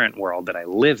the current world that I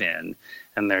live in.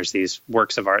 And there's these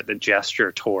works of art that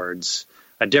gesture towards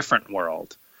a different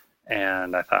world.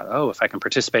 And I thought, oh, if I can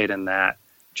participate in that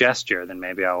gesture, then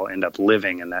maybe I'll end up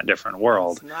living in that different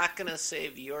world. It's not going to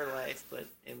save your life, but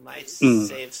it might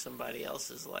save somebody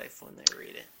else's life when they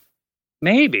read it.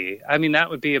 Maybe. I mean,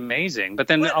 that would be amazing. But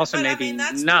then not.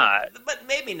 But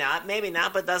maybe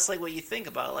not. But that's like what you think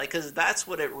about. Like, because that's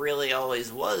what it really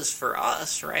always was for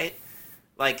us, right?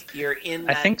 Like, you're in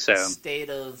that state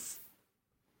of,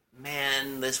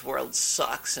 man, this world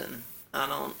sucks, and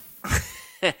I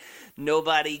don't,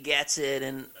 nobody gets it.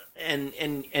 And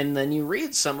then you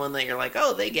read someone that you're like,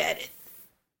 oh, they get it.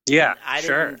 Yeah, and I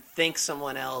didn't think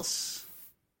someone else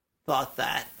thought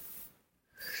that.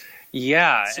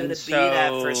 Yeah, so to be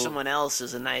that for someone else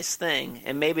is a nice thing,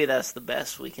 and maybe that's the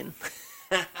best we can.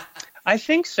 I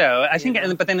think so. I think,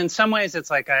 but then in some ways, it's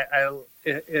like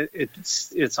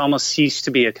it's almost ceased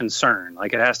to be a concern.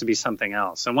 Like it has to be something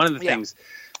else. And one of the things,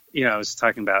 I was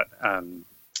talking about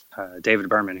David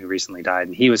Berman, who recently died,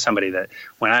 and he was somebody that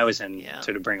when I was in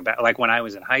to bring it back, like when I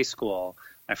was in high school,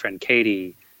 my friend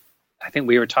Katie, I think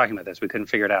we were talking about this. We couldn't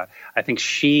figure it out. I think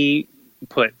she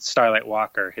put Starlight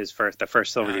Walker, the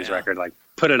first Silvergeese record, like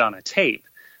put it on a tape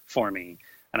for me.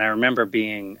 And I remember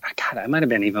being, God, I might have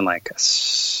been even like a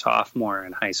sophomore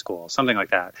in high school, something like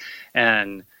that.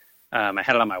 And I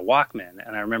had it on my Walkman,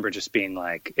 and I remember just being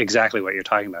like exactly what you're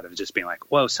talking about. Of just being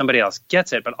like, whoa, somebody else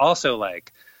gets it, but also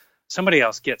like somebody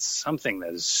else gets something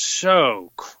that is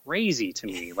so crazy to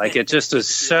me. Like it just was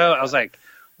so. I was like,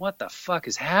 what the fuck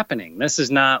is happening? This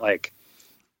is not like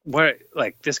what.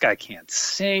 Like this guy can't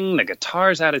sing. The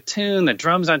guitar's out of tune. The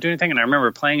drums not doing anything. And I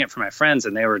remember playing it for my friends,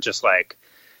 and they were just like,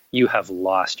 you have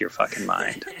lost your fucking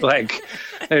mind. Like,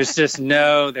 there's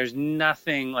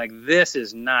nothing, like, this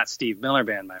is not Steve Miller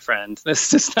Band, my friend. This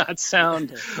does not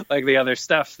sound like the other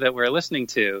stuff that we're listening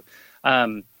to.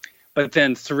 But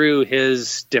then through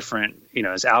his different,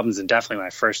 his albums, and definitely when I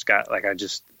first got, like, I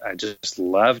just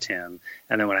loved him.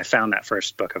 And then when I found that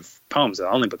first book of poems, the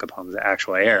only book of poems, The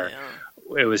Actual Air,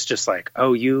 it was just like,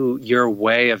 oh, your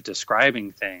way of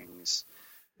describing things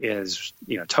is,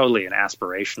 totally an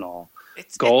aspirational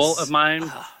goal of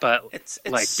mine, but it's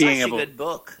like being such able, a good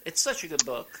book. It's such a good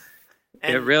book.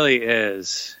 And it really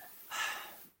is.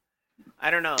 I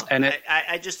don't know. And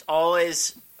I just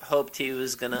always hoped he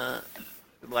was gonna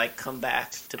like come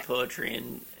back to poetry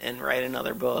and write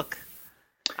another book.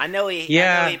 I know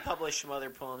he published some other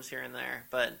poems here and there,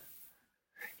 but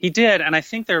he did, and I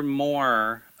think they're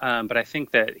more. But I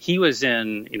think that he was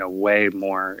in way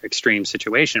more extreme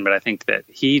situation. But I think that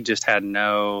he just had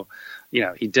no.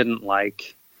 He didn't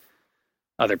like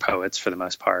other poets for the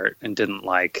most part, and didn't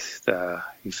like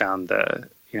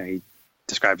he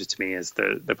described it to me as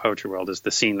the poetry world as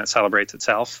the scene that celebrates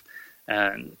itself,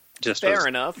 and just fair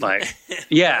enough. Like,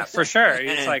 yeah, for sure.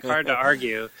 It's like hard to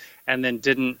argue, and then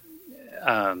didn't,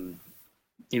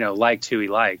 liked who he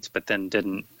liked, but then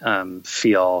didn't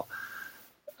feel,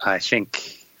 I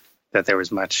think, that there was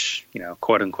much,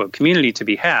 quote unquote community to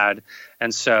be had.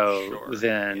 And so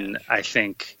I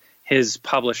think his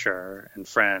publisher and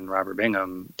friend, Robert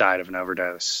Bingham, died of an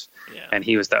overdose, and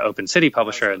he was the Open City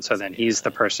publisher. And so then he's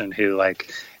the person who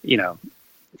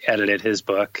edited his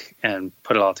book and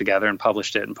put it all together and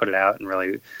published it and put it out and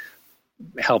really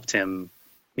helped him,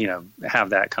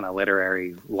 have that kind of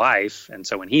literary life. And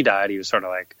so when he died, he was sort of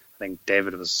like, I think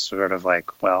David was sort of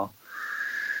like, well,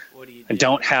 what do you do? I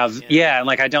don't have, and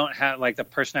like I don't have like the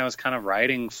person I was kind of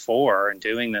writing for and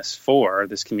doing this for,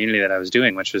 this community that I was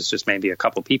doing, which was just maybe a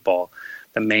couple people.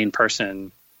 The main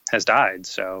person has died,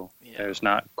 so there's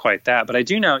not quite that. But I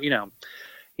do know,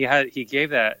 he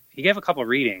gave a couple of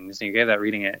readings, and he gave that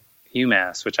reading at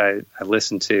UMass, which I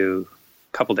listened to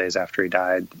a couple days after he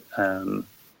died, because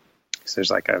there's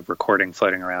like a recording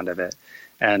floating around of it.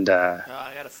 And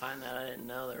I gotta find that. I didn't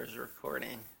know there was a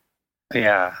recording.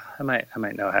 Yeah, I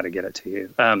might know how to get it to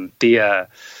you.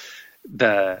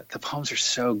 The poems are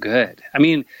so good. I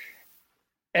mean,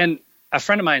 and a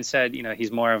friend of mine said,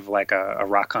 he's more of like a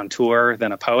raconteur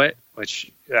than a poet, which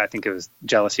I think it was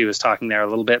Jealousy was talking there a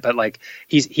little bit, but like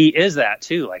he is that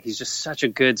too. Like he's just such a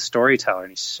good storyteller,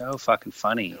 and he's so fucking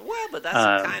funny. Well, but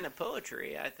that's the kind of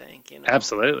poetry, I think.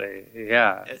 Absolutely,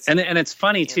 yeah. And it's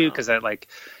funny too, because like.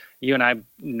 You and I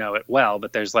know it well,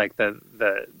 but there's like the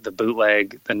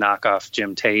bootleg, the knockoff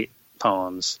Jim Tate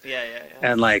poems. Yeah.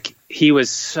 And like he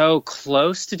was so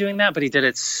close to doing that, but he did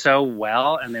it so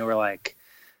well, and they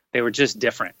were just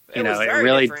different. It was very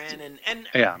really different, and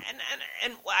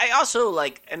I also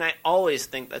and I always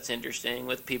think that's interesting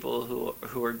with people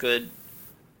who are good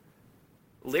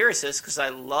lyricists, because I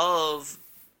love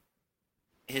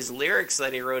his lyrics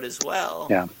that he wrote as well.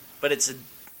 Yeah, but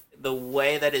the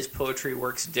way that his poetry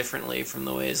works differently from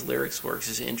the way his lyrics works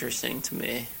is interesting to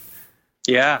me.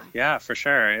 Yeah, for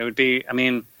sure. It would be,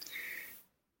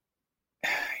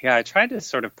 I tried to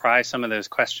sort of pry some of those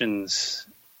questions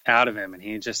out of him, and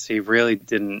he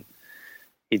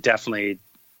definitely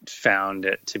found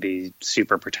it to be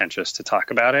super pretentious to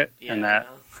talk about it. Yeah. And that,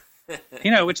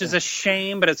 which is a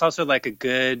shame, but it's also like a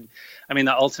good,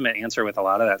 the ultimate answer with a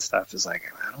lot of that stuff is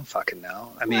like, I don't fucking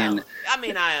know.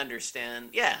 I understand.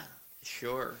 Yeah,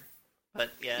 sure.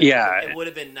 But it would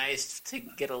have been nice to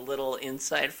get a little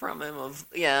insight from him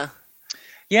Yeah,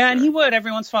 and he would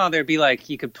every once in a while. There'd be like,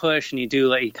 you could push and you do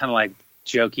like kind of like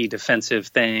jokey defensive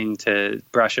thing to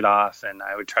brush it off, and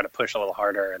I would try to push a little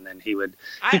harder, and then he'd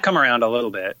come around a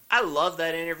little bit. I love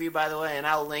that interview, by the way, and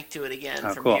I'll link to it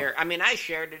again from here. I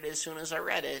shared it as soon as I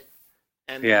read it,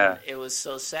 And Yeah. then it was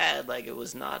so sad. Like, it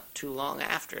was not too long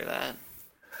after that.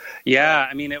 Yeah,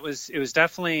 I mean, it was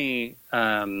definitely.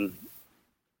 I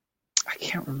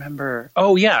can't remember.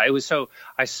 Oh yeah, it was. So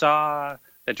I saw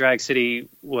that Drag City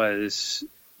was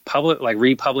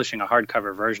republishing a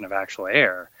hardcover version of Actual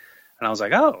Air, and I was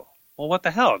like, oh, well, what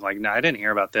the hell? Like, no, I didn't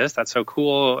hear about this. That's so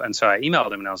cool. And so I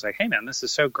emailed him and I was like, hey man, this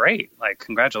is so great. Like,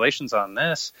 congratulations on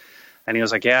this. And he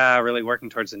was like, yeah, really working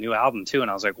towards a new album too.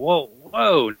 And I was like,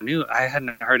 whoa, new. I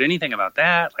hadn't heard anything about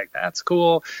that. Like, that's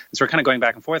cool. And so we're kind of going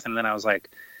back and forth. And then I was like,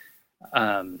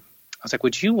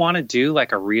 would you want to do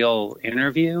like a real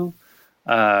interview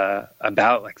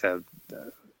about like the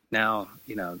now,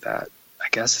 you know, that I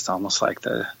guess it's almost like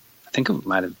I think it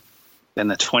might have been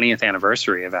the 20th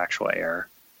anniversary of Actual Air.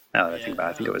 Now that I think about it,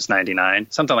 I think it was 99,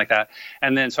 something like that.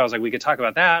 And then so I was like, we could talk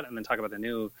about that and then talk about the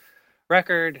new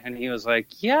record. And he was like,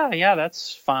 yeah,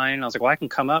 that's fine. I was like, well, I can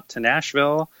come up to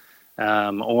Nashville,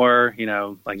 or, you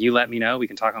know, like, you let me know, we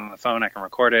can talk on the phone, I can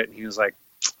record it. And he was like,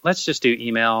 let's just do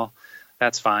email.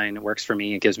 That's fine. It works for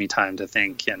me. It gives me time to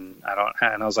think. And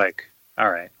I was like, all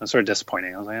right. It was sort of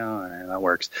disappointing. I was like, oh, all right, that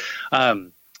works.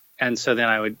 And so then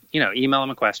I would, you know, email him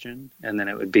a question, and then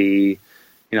it would be,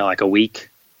 you know, like a week,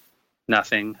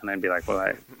 nothing. And I'd be like,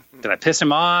 well, did I piss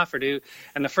him off or do?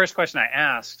 And the first question I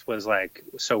asked was like,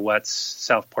 so what's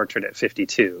Self-Portrait at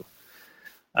 52?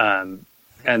 And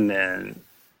then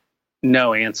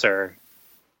no answer.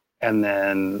 And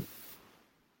then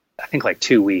I think like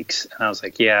 2 weeks. And I was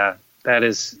like, yeah, that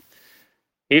is,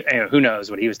 you know, who knows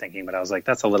what he was thinking, but I was like,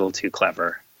 that's a little too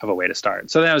clever of a way to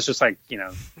start. So then I was just like, you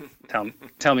know,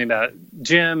 tell me about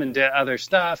Jim and other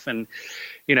stuff. And,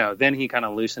 you know, then he kind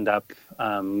of loosened up.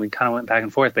 We kind of went back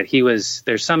and forth, but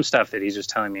there's some stuff that he's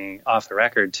just telling me off the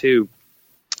record too.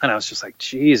 And I was just like,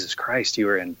 Jesus Christ, you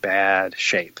were in bad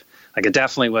shape. Like, it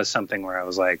definitely was something where I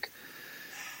was like,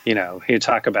 you know, he'd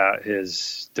talk about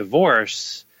his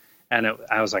divorce, and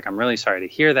I was like, I'm really sorry to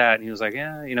hear that. And he was like,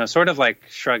 yeah, you know, sort of like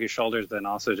shrug his shoulders, but then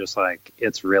also just like,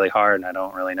 it's really hard and I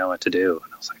don't really know what to do.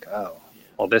 And I was like, oh,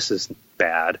 well, this is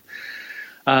bad.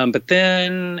 But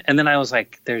then I was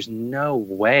like, there's no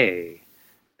way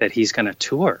that he's going to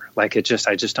tour. Like, I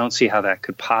just don't see how that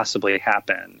could possibly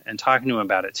happen. And talking to him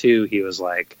about it too, he was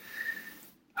like,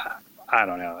 I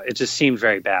don't know. It just seemed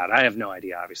very bad. I have no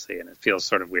idea, obviously. And it feels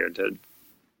sort of weird to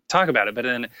talk about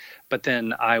it. But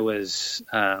then I was,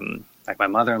 like, my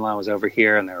mother-in-law was over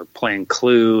here and they were playing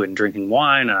Clue and drinking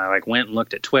wine. And I like went and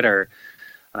looked at Twitter,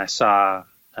 and I saw,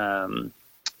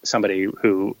 somebody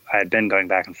who I had been going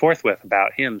back and forth with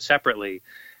about him separately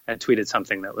had tweeted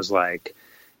something that was like,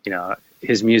 you know,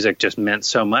 his music just meant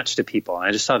so much to people. And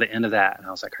I just saw the end of that and I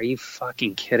was like, are you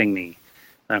fucking kidding me?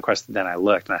 And of course, then I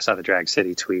looked and I saw the Drag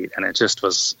City tweet, and it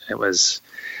was, you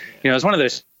know, it was one of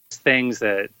those things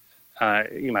that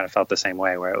you might have felt the same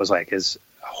way, where it was like his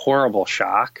horrible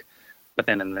shock, but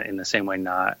then in the same way,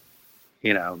 not,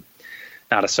 you know,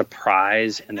 not a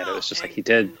surprise, and that it was just like he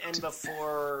did. And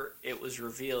before it was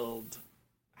revealed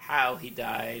how he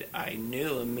died, I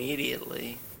knew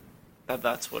immediately that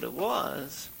that's what it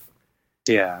was.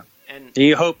 Yeah. And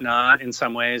you hope not in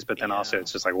some ways, but then also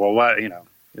it's just like, well, what, you know,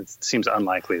 it seems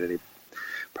unlikely that he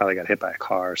probably got hit by a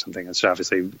car or something. It's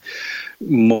obviously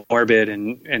morbid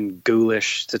and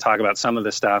ghoulish to talk about some of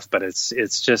the stuff, but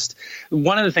it's just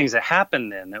one of the things that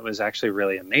happened then that was actually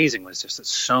really amazing was just that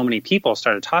so many people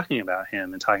started talking about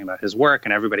him and talking about his work,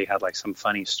 and everybody had like some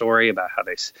funny story about how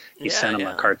he sent him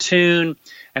a cartoon,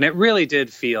 and it really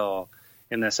did feel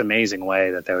in this amazing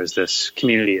way that there was this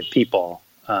community of people.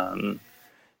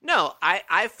 No,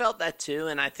 I felt that too,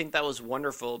 and I think that was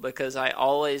wonderful, because I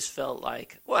always felt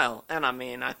like, well, and I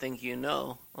mean, I think you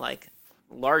know, like,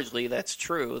 largely that's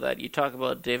true, that you talk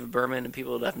about David Berman and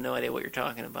people have no idea what you're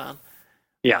talking about.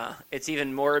 Yeah. It's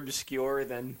even more obscure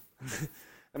than,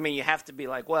 I mean, you have to be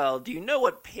like, well, do you know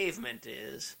what Pavement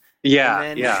is? Yeah, and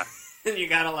then, yeah. You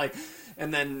gotta like,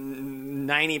 and then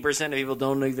 90% of people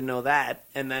don't even know that,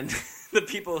 and then the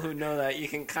people who know that, you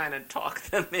can kind of talk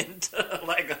them into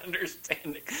like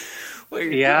understanding what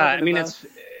you're talking about.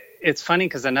 It's funny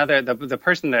because the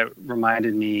person that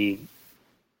reminded me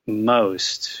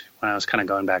most when I was kind of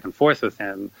going back and forth with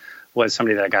him was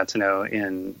somebody that I got to know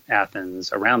in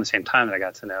Athens around the same time that I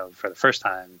got to know for the first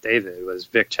time David, was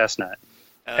Vic Chestnut.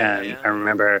 I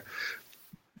remember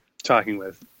talking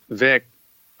with Vic,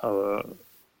 a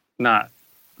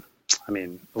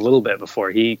little bit before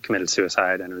he committed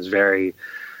suicide, and it was very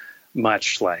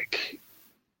much like,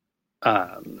 you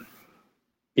know,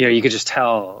 you could just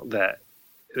tell that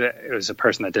it was a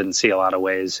person that didn't see a lot of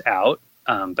ways out,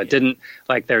 but didn't,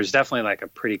 like, there's definitely like a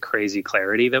pretty crazy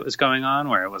clarity that was going on,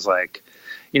 where it was like,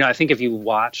 you know, I think if you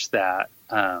watch that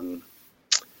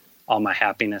All My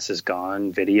Happiness Is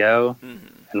Gone video.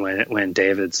 And when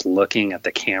David's looking at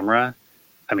the camera,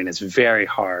 I mean, it's very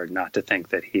hard not to think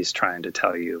that he's trying to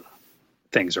tell you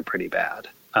things are pretty bad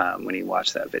when you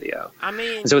watch that video. I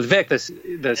mean, and so with Vic,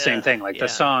 the same thing. Like the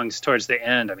songs towards the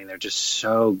end, I mean, they're just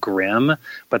so grim,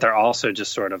 but they're also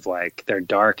just sort of like, they're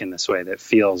dark in this way that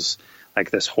feels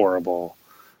like this horrible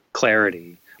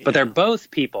clarity. But they're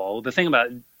both people. The thing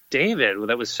about David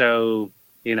that was so,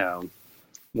 you know,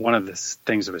 one of the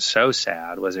things that was so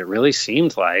sad was it really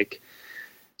seemed like,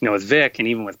 you know, with Vic and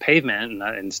even with Pavement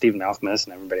and Stephen Malkmus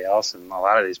and everybody else and a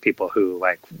lot of these people who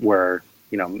like were,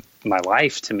 you know, my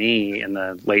life to me in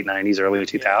the late 90s, early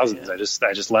 2000s.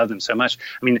 I just love them so much.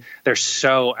 I mean, they're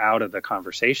so out of the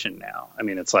conversation now. I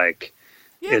mean, it's like,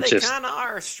 yeah, they kind of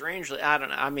are strangely. I don't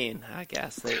know. I mean, I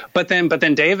guess. But then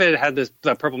David had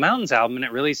the Purple Mountains album, and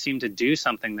it really seemed to do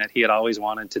something that he had always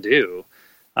wanted to do,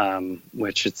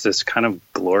 which it's this kind of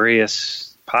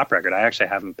glorious pop record. I actually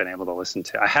haven't been able to listen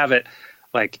to. I have it.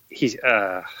 Like he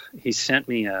sent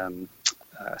me a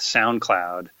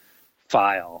SoundCloud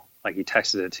file, like he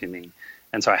texted it to me,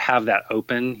 and so I have that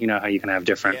open. You know how you can have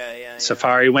different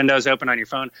Safari windows open on your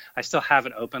phone. I still have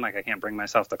it open, like I can't bring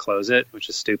myself to close it, which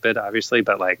is stupid, obviously,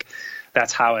 but like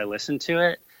that's how I listened to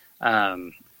it.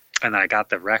 And then I got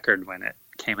the record when it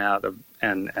came out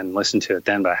and listened to it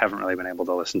then, but I haven't really been able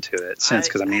to listen to it since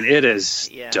because I mean it is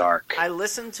dark. I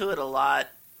listened to it a lot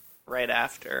right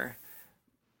after.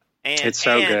 And, it's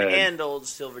so good, and old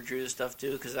Silver Drew stuff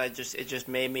too, because it just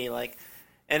made me like,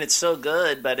 and it's so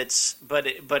good, but it's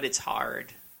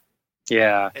hard.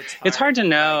 Yeah, it's hard to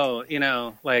know, you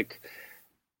know, like,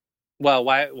 well,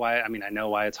 why? I mean, I know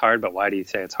why it's hard, but why do you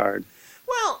say it's hard?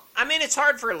 Well, I mean, it's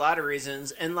hard for a lot of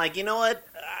reasons, and like, you know what,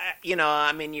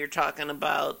 I mean, you're talking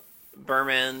about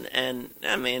Berman, and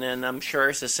I mean, and I'm sure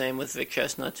it's the same with Vic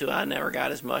Chestnut too. I never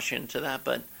got as much into that,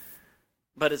 but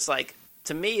it's like.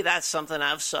 To me, that's something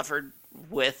I've suffered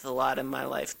with a lot in my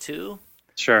life, too.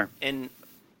 Sure. And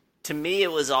to me,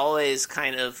 it was always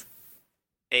kind of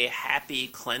a happy,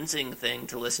 cleansing thing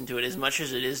to listen to it, as much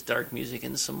as it is dark music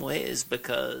in some ways,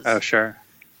 because... Oh, sure.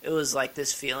 It was like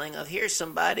this feeling of, here's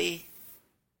somebody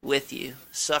with you,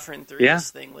 suffering through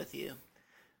this thing with you.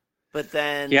 But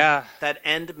then that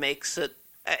end makes it...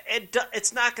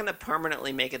 It's not going to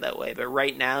permanently make it that way, but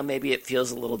right now, maybe it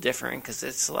feels a little different, because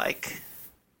it's like...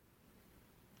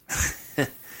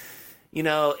 You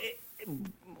know,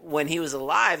 when he was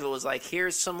alive, it was like,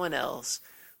 here's someone else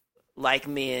like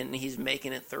me, and he's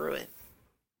making it through it.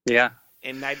 Yeah.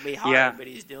 It might be hard, but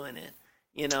he's doing it.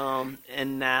 You know,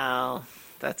 and now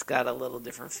that's got a little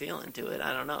different feeling to it.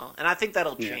 I don't know. And I think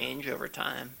that'll change over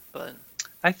time. But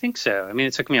I think so. I mean,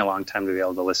 it took me a long time to be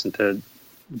able to listen to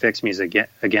Vic's music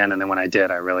again. And then when I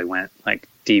did, I really went like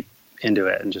deep into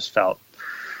it and just felt,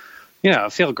 you know, I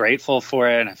feel grateful for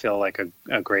it, and I feel like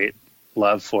a great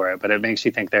love for it. But it makes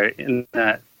you think there in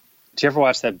that. Do you ever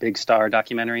watch that Big Star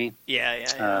documentary?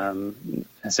 Yeah.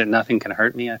 Is it Nothing Can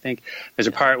Hurt Me? I think there's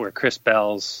a part where Chris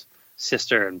Bell's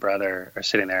sister and brother are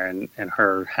sitting there in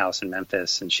her house in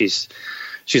Memphis, and she's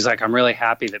like, I'm really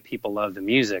happy that people love the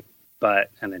music,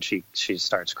 and then she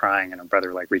starts crying, and her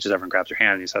brother like reaches over and grabs her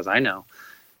hand, and he says, I know.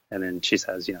 And then she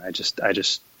says, you know, I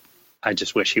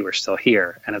just wish he were still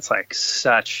here. And it's like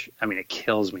I mean, it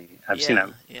kills me. I've seen it.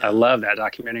 Yeah. I love that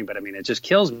documentary, but I mean, it just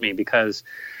kills me because,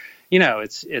 you know,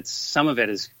 it's some of it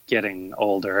is getting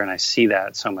older, and I see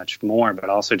that so much more, but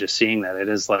also just seeing that it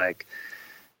is like,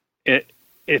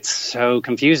 it's so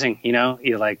confusing, you know,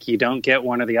 you don't get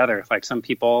one or the other. Like some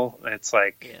people, it's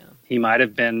like, he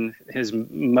might've been his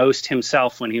most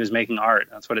himself when he was making art.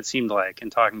 That's what it seemed like.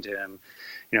 And talking to him,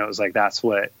 you know, it was like, that's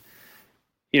what,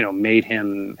 you know, made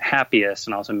him happiest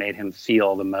and also made him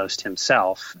feel the most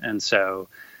himself. And so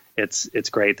it's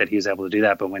great that he's able to do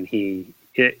that. But when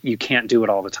you can't do it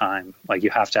all the time. Like you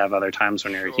have to have other times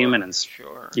when you're a human, and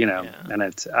you know, and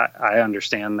I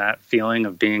understand that feeling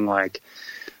of being like,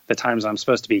 the times I'm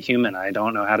supposed to be human, I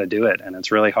don't know how to do it. And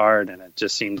it's really hard. And it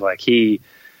just seemed like he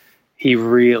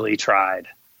really tried.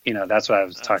 You know, that's what I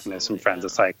was talking to some friends.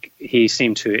 It's like he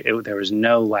seemed there was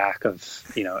no lack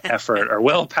of, you know, effort or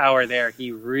willpower there.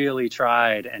 He really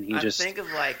tried, and he just think of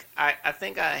like I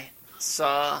think I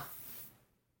saw.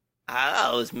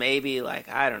 It was maybe like,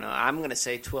 I don't know. I'm going to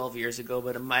say 12 years ago,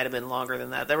 but it might have been longer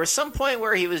than that. There was some point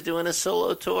where he was doing a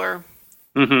solo tour.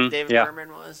 Mm-hmm. David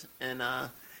Berman was, and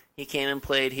he came and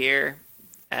played here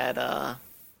at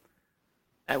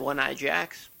One Eye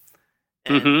Jacks.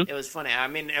 And it was funny. I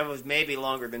mean, it was maybe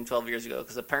longer than 12 years ago,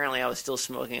 because apparently I was still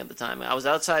smoking at the time. I was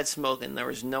outside smoking. There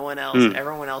was no one else.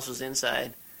 Everyone else was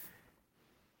inside.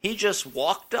 He just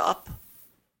walked up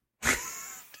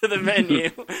to the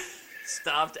venue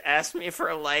stopped, asked me for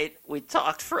a light. We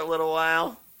talked for a little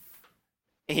while.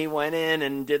 He went in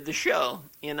and did the show,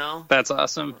 you know? That's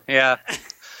awesome. Yeah.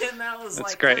 And that was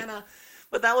That's like great. kinda,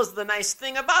 but that was the nice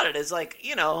thing about it, is like,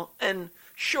 you know, and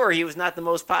sure, he was not the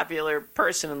most popular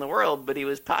person in the world, but he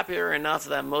was popular enough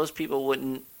that most people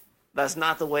wouldn't, that's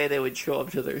not the way they would show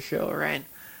up to their show, right?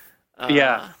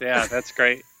 Yeah, that's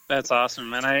great. That's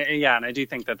awesome. And I do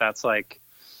think that that's like,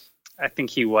 I think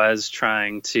he was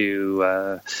trying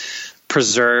to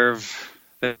preserve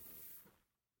the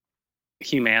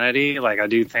humanity. Like, I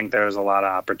do think there was a lot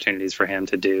of opportunities for him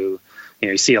to do, you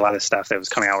know, you see a lot of stuff that was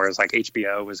coming out where it was like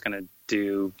HBO was going to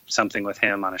do something with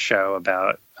him on a show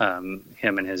about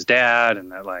him and his dad,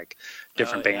 and that like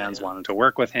different bands wanted to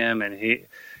work with him. And he,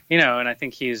 you know, and I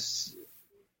think he's,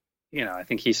 you know, I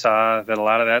think he saw that a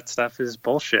lot of that stuff is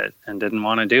bullshit and didn't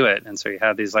want to do it. And so he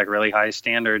had these like really high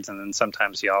standards. And then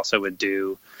sometimes he also would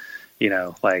do, you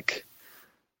know, like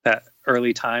that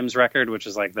Early Times record, which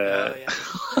is like the,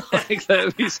 like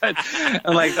the, we said,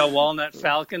 and like the Walnut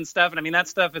Falcon stuff. And I mean, that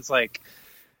stuff, it's like,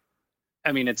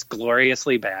 I mean, it's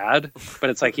gloriously bad, but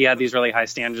it's like he had these really high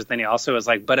standards. Then he also was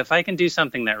like, but if I can do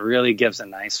something that really gives a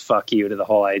nice fuck you to the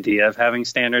whole idea of having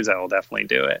standards, I will definitely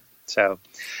do it. So,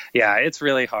 yeah, it's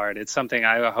really hard. It's something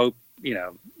I hope, you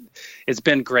know, it's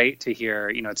been great to hear,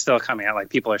 you know, it's still coming out. Like,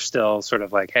 people are still sort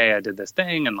of like, hey, I did this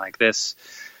thing and like this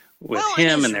with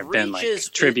him. And there have been like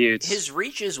tributes. His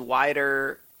reach is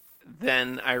wider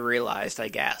than I realized, I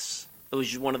guess. It was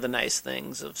just one of the nice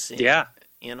things of seeing,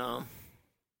 you know.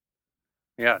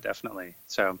 Yeah, definitely.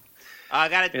 So I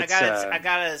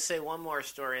gotta say one more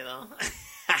story though.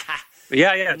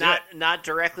 Not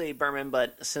directly Berman,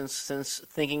 but since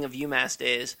thinking of UMass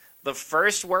days, the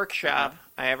first workshop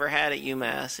I ever had at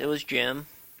UMass, it was Jim.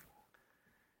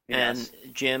 Yes.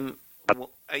 And Jim,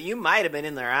 you might have been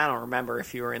in there. I don't remember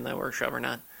if you were in that workshop or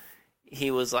not. He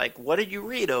was like, "What did you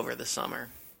read over the summer?"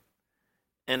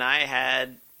 And I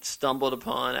had stumbled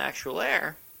upon Actual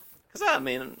Air. Because I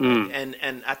mean,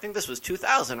 and I think this was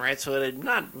 2000, right? So it had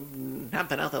not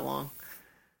been out that long.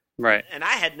 Right. And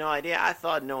I had no idea. I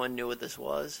thought no one knew what this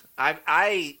was.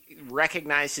 I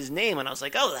recognized his name, and I was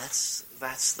like, oh,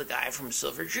 that's the guy from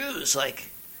Silver Jews.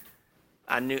 Like,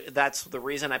 I knew that's the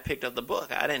reason I picked up the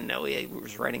book. I didn't know he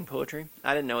was writing poetry.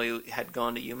 I didn't know he had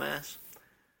gone to UMass.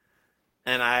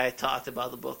 And I talked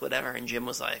about the book, whatever, and Jim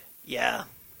was like, yeah.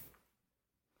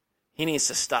 He needs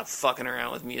to stop fucking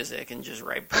around with music and just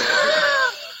write poetry.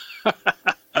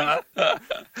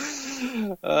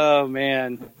 Oh,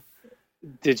 man.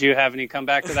 Did you have any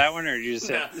comeback to that one, or did you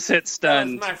just sit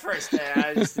stunned? That was my first day.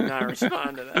 I just did not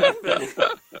respond to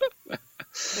that.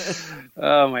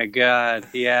 Oh, my God.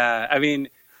 Yeah. I mean,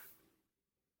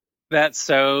 that's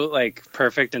so, like,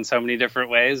 perfect in so many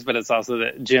different ways, but it's also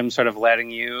that Jim sort of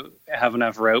letting you have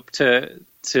enough rope to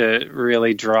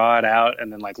really draw it out,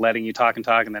 and then like letting you talk and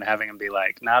then having him be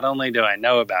like, not only do I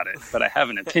know about it, but I have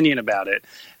an opinion about it,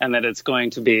 and that it's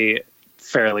going to be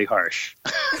fairly harsh.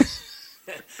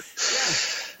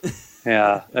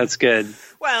 Yeah, that's good.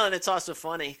 Well, and it's also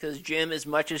funny because Jim, as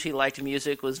much as he liked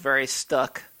music, was very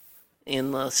stuck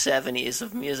in the 70s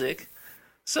of music.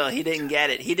 So he didn't get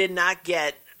it. He did not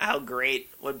get how great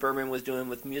what Berman was doing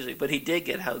with music, but he did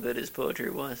get how good his poetry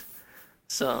was.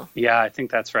 So yeah, I think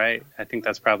that's right. I think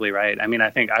that's probably right. I mean,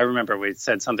 I remember we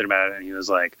said something about it, and he was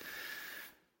like,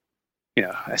 you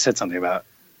know, I said something about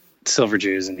Silver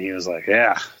Jews, and he was like,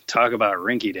 yeah, talk about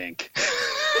rinky dink.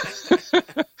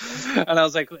 And I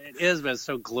was like, it is, but it's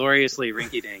so gloriously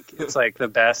rinky dink. It's like the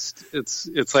best.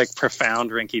 It's like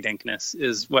profound rinky dinkness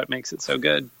is what makes it so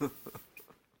good.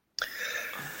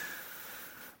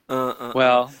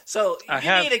 Well, so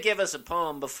you need to give us a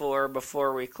poem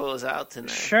before we close out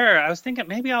tonight. Sure. I was thinking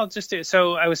maybe I'll just do.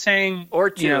 So I was saying, or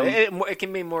two. You know, it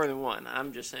can be more than one.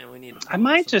 I'm just saying we need. I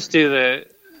might just do the.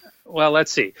 Well,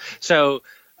 let's see. So,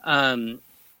 one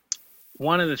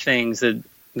of the things that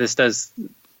this does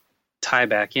tie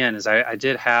back in is I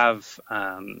did have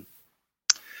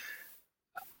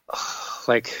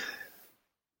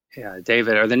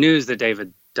David, or the news that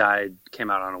David died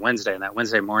came out on a Wednesday, and that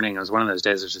Wednesday morning, it was one of those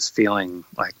days I was just feeling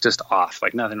like just off,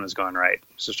 like nothing was going right.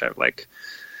 It was just like,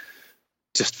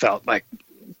 just felt like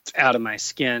out of my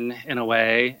skin in a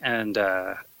way, and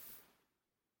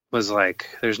was like,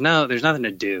 there's nothing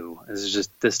to do.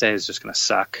 This day is just going to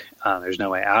suck. There's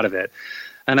no way out of it.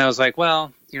 And I was like,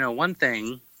 well, you know, one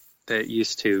thing that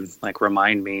used to like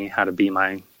remind me how to be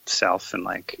myself and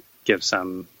like give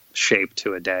some shape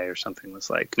to a day or something was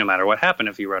like, no matter what happened,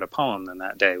 if you wrote a poem, then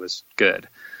that day was good.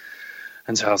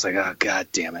 And so I was like, oh, God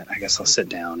damn it. I guess I'll sit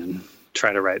down and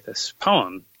try to write this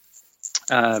poem.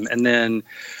 And then,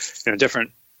 you know,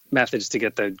 different methods to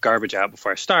get the garbage out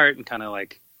before I start, and kind of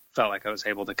like felt like I was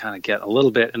able to kind of get a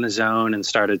little bit in the zone and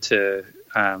started to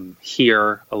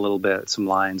hear a little bit, some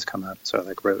lines come up. So I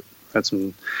like wrote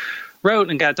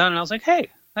and got done, and I was like, hey,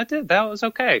 that was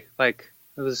okay. Like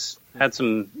it had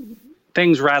some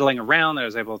things rattling around that I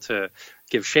was able to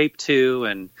give shape to,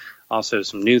 and also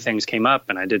some new things came up,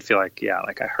 and I did feel like,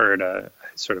 like I heard a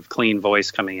sort of clean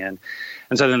voice coming in.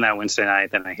 And so then that Wednesday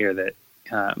night, then I hear that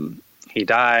he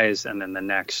dies, and then the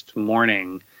next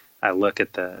morning I look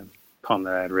at the poem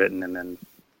that I had written and then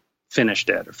finished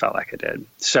it, or felt like I did.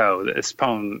 So this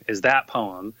poem is that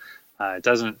poem. It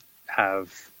doesn't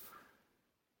have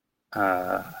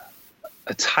a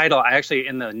title. I actually,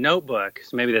 in the notebook,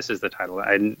 so maybe this is the title,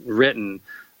 I'd written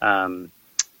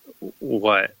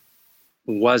what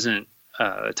wasn't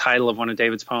a title of one of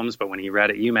David's poems, but when he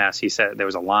read at UMass, he said there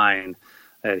was a line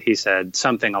that he said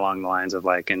something along the lines of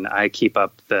like, and I keep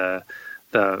up the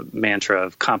mantra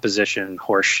of composition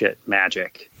horseshit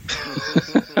magic,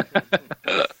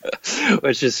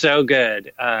 which is so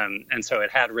good. And so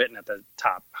it had written at the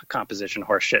top, composition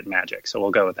horseshit magic. So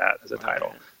we'll go with that as a title.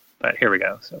 Right. But here we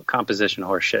go. So composition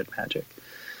horseshit magic.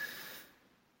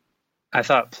 I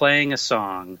thought playing a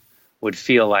song would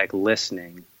feel like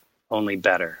listening, only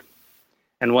better.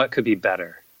 And what could be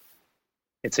better?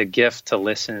 It's a gift to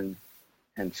listen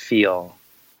and feel,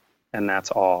 and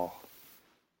that's all.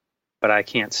 But I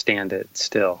can't stand it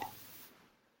still.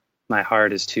 My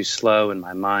heart is too slow in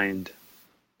my mind.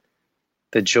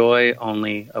 The joy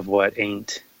only of what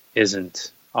ain't,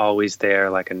 isn't, always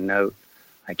there like a note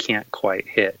I can't quite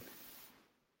hit.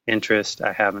 Interest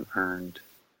I haven't earned.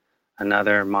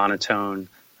 Another monotone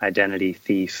identity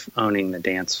thief owning the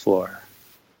dance floor.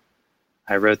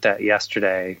 I wrote that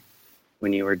yesterday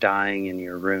when you were dying in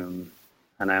your room,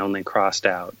 and I only crossed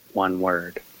out one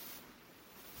word.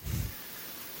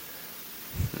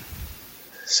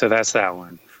 So that's that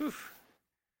one. Whew.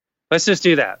 Let's just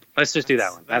do that. Let's just do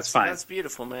that one. That's fine. That's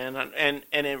beautiful, man. And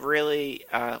it really,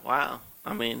 wow.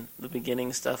 I mean, the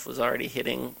beginning stuff was already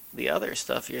hitting the other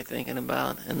stuff you're thinking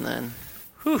about, and then,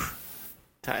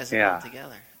 ties it all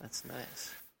together. That's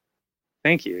nice.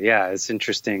 Thank you. Yeah, it's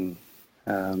interesting.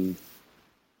 It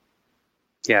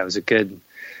was a good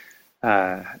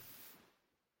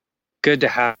to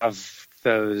have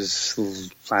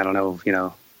those, I don't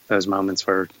know, those moments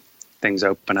where things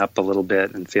open up a little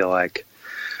bit and feel like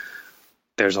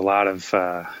there's a lot of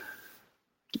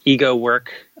ego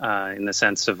work in the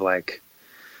sense of like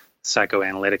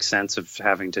psychoanalytic sense of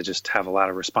having to just have a lot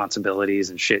of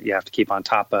responsibilities and shit you have to keep on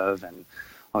top of and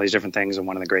all these different things. And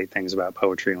one of the great things about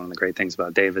poetry, one of the great things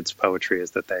about David's poetry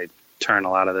is that they turn a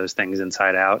lot of those things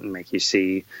inside out and make you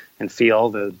see and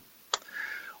feel the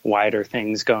wider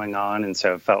things going on. And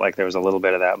so it felt like there was a little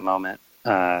bit of that moment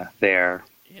there.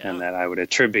 Yeah. And that I would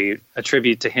attribute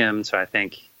to him. So I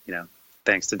think,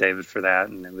 thanks to David for that.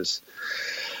 And it was,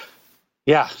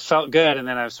 felt good. And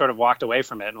then I sort of walked away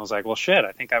from it and was like, well, shit,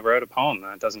 I think I wrote a poem.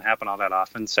 That doesn't happen all that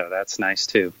often. So that's nice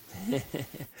too.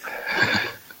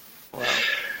 Well,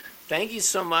 thank you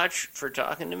so much for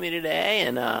talking to me today.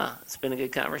 And it's been a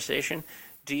good conversation.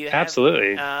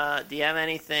 Absolutely. Do you have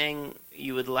anything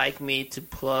you would like me to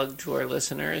plug to our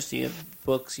listeners? Do you have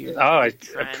books I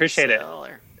appreciate it.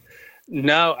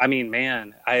 No, I mean,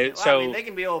 man, they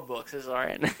can be old books. It's all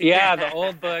right. Yeah, the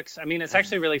old books. I mean, it's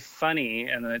actually really funny,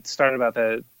 and it started about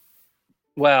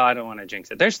I don't want to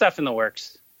jinx it. There's stuff in the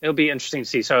works. It'll be interesting to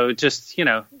see. So just,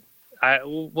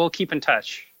 we'll keep in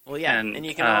touch. Well, yeah, and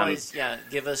you can always,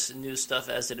 give us new stuff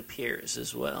as it appears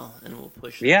as well, and we'll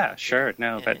push it. Yeah, sure.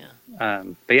 No, but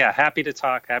happy to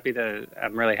talk.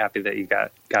 I'm really happy that you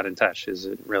got in touch.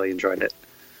 Really enjoyed it.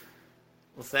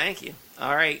 Well, thank you.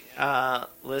 All right,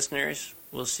 listeners,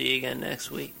 we'll see you again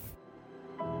next week.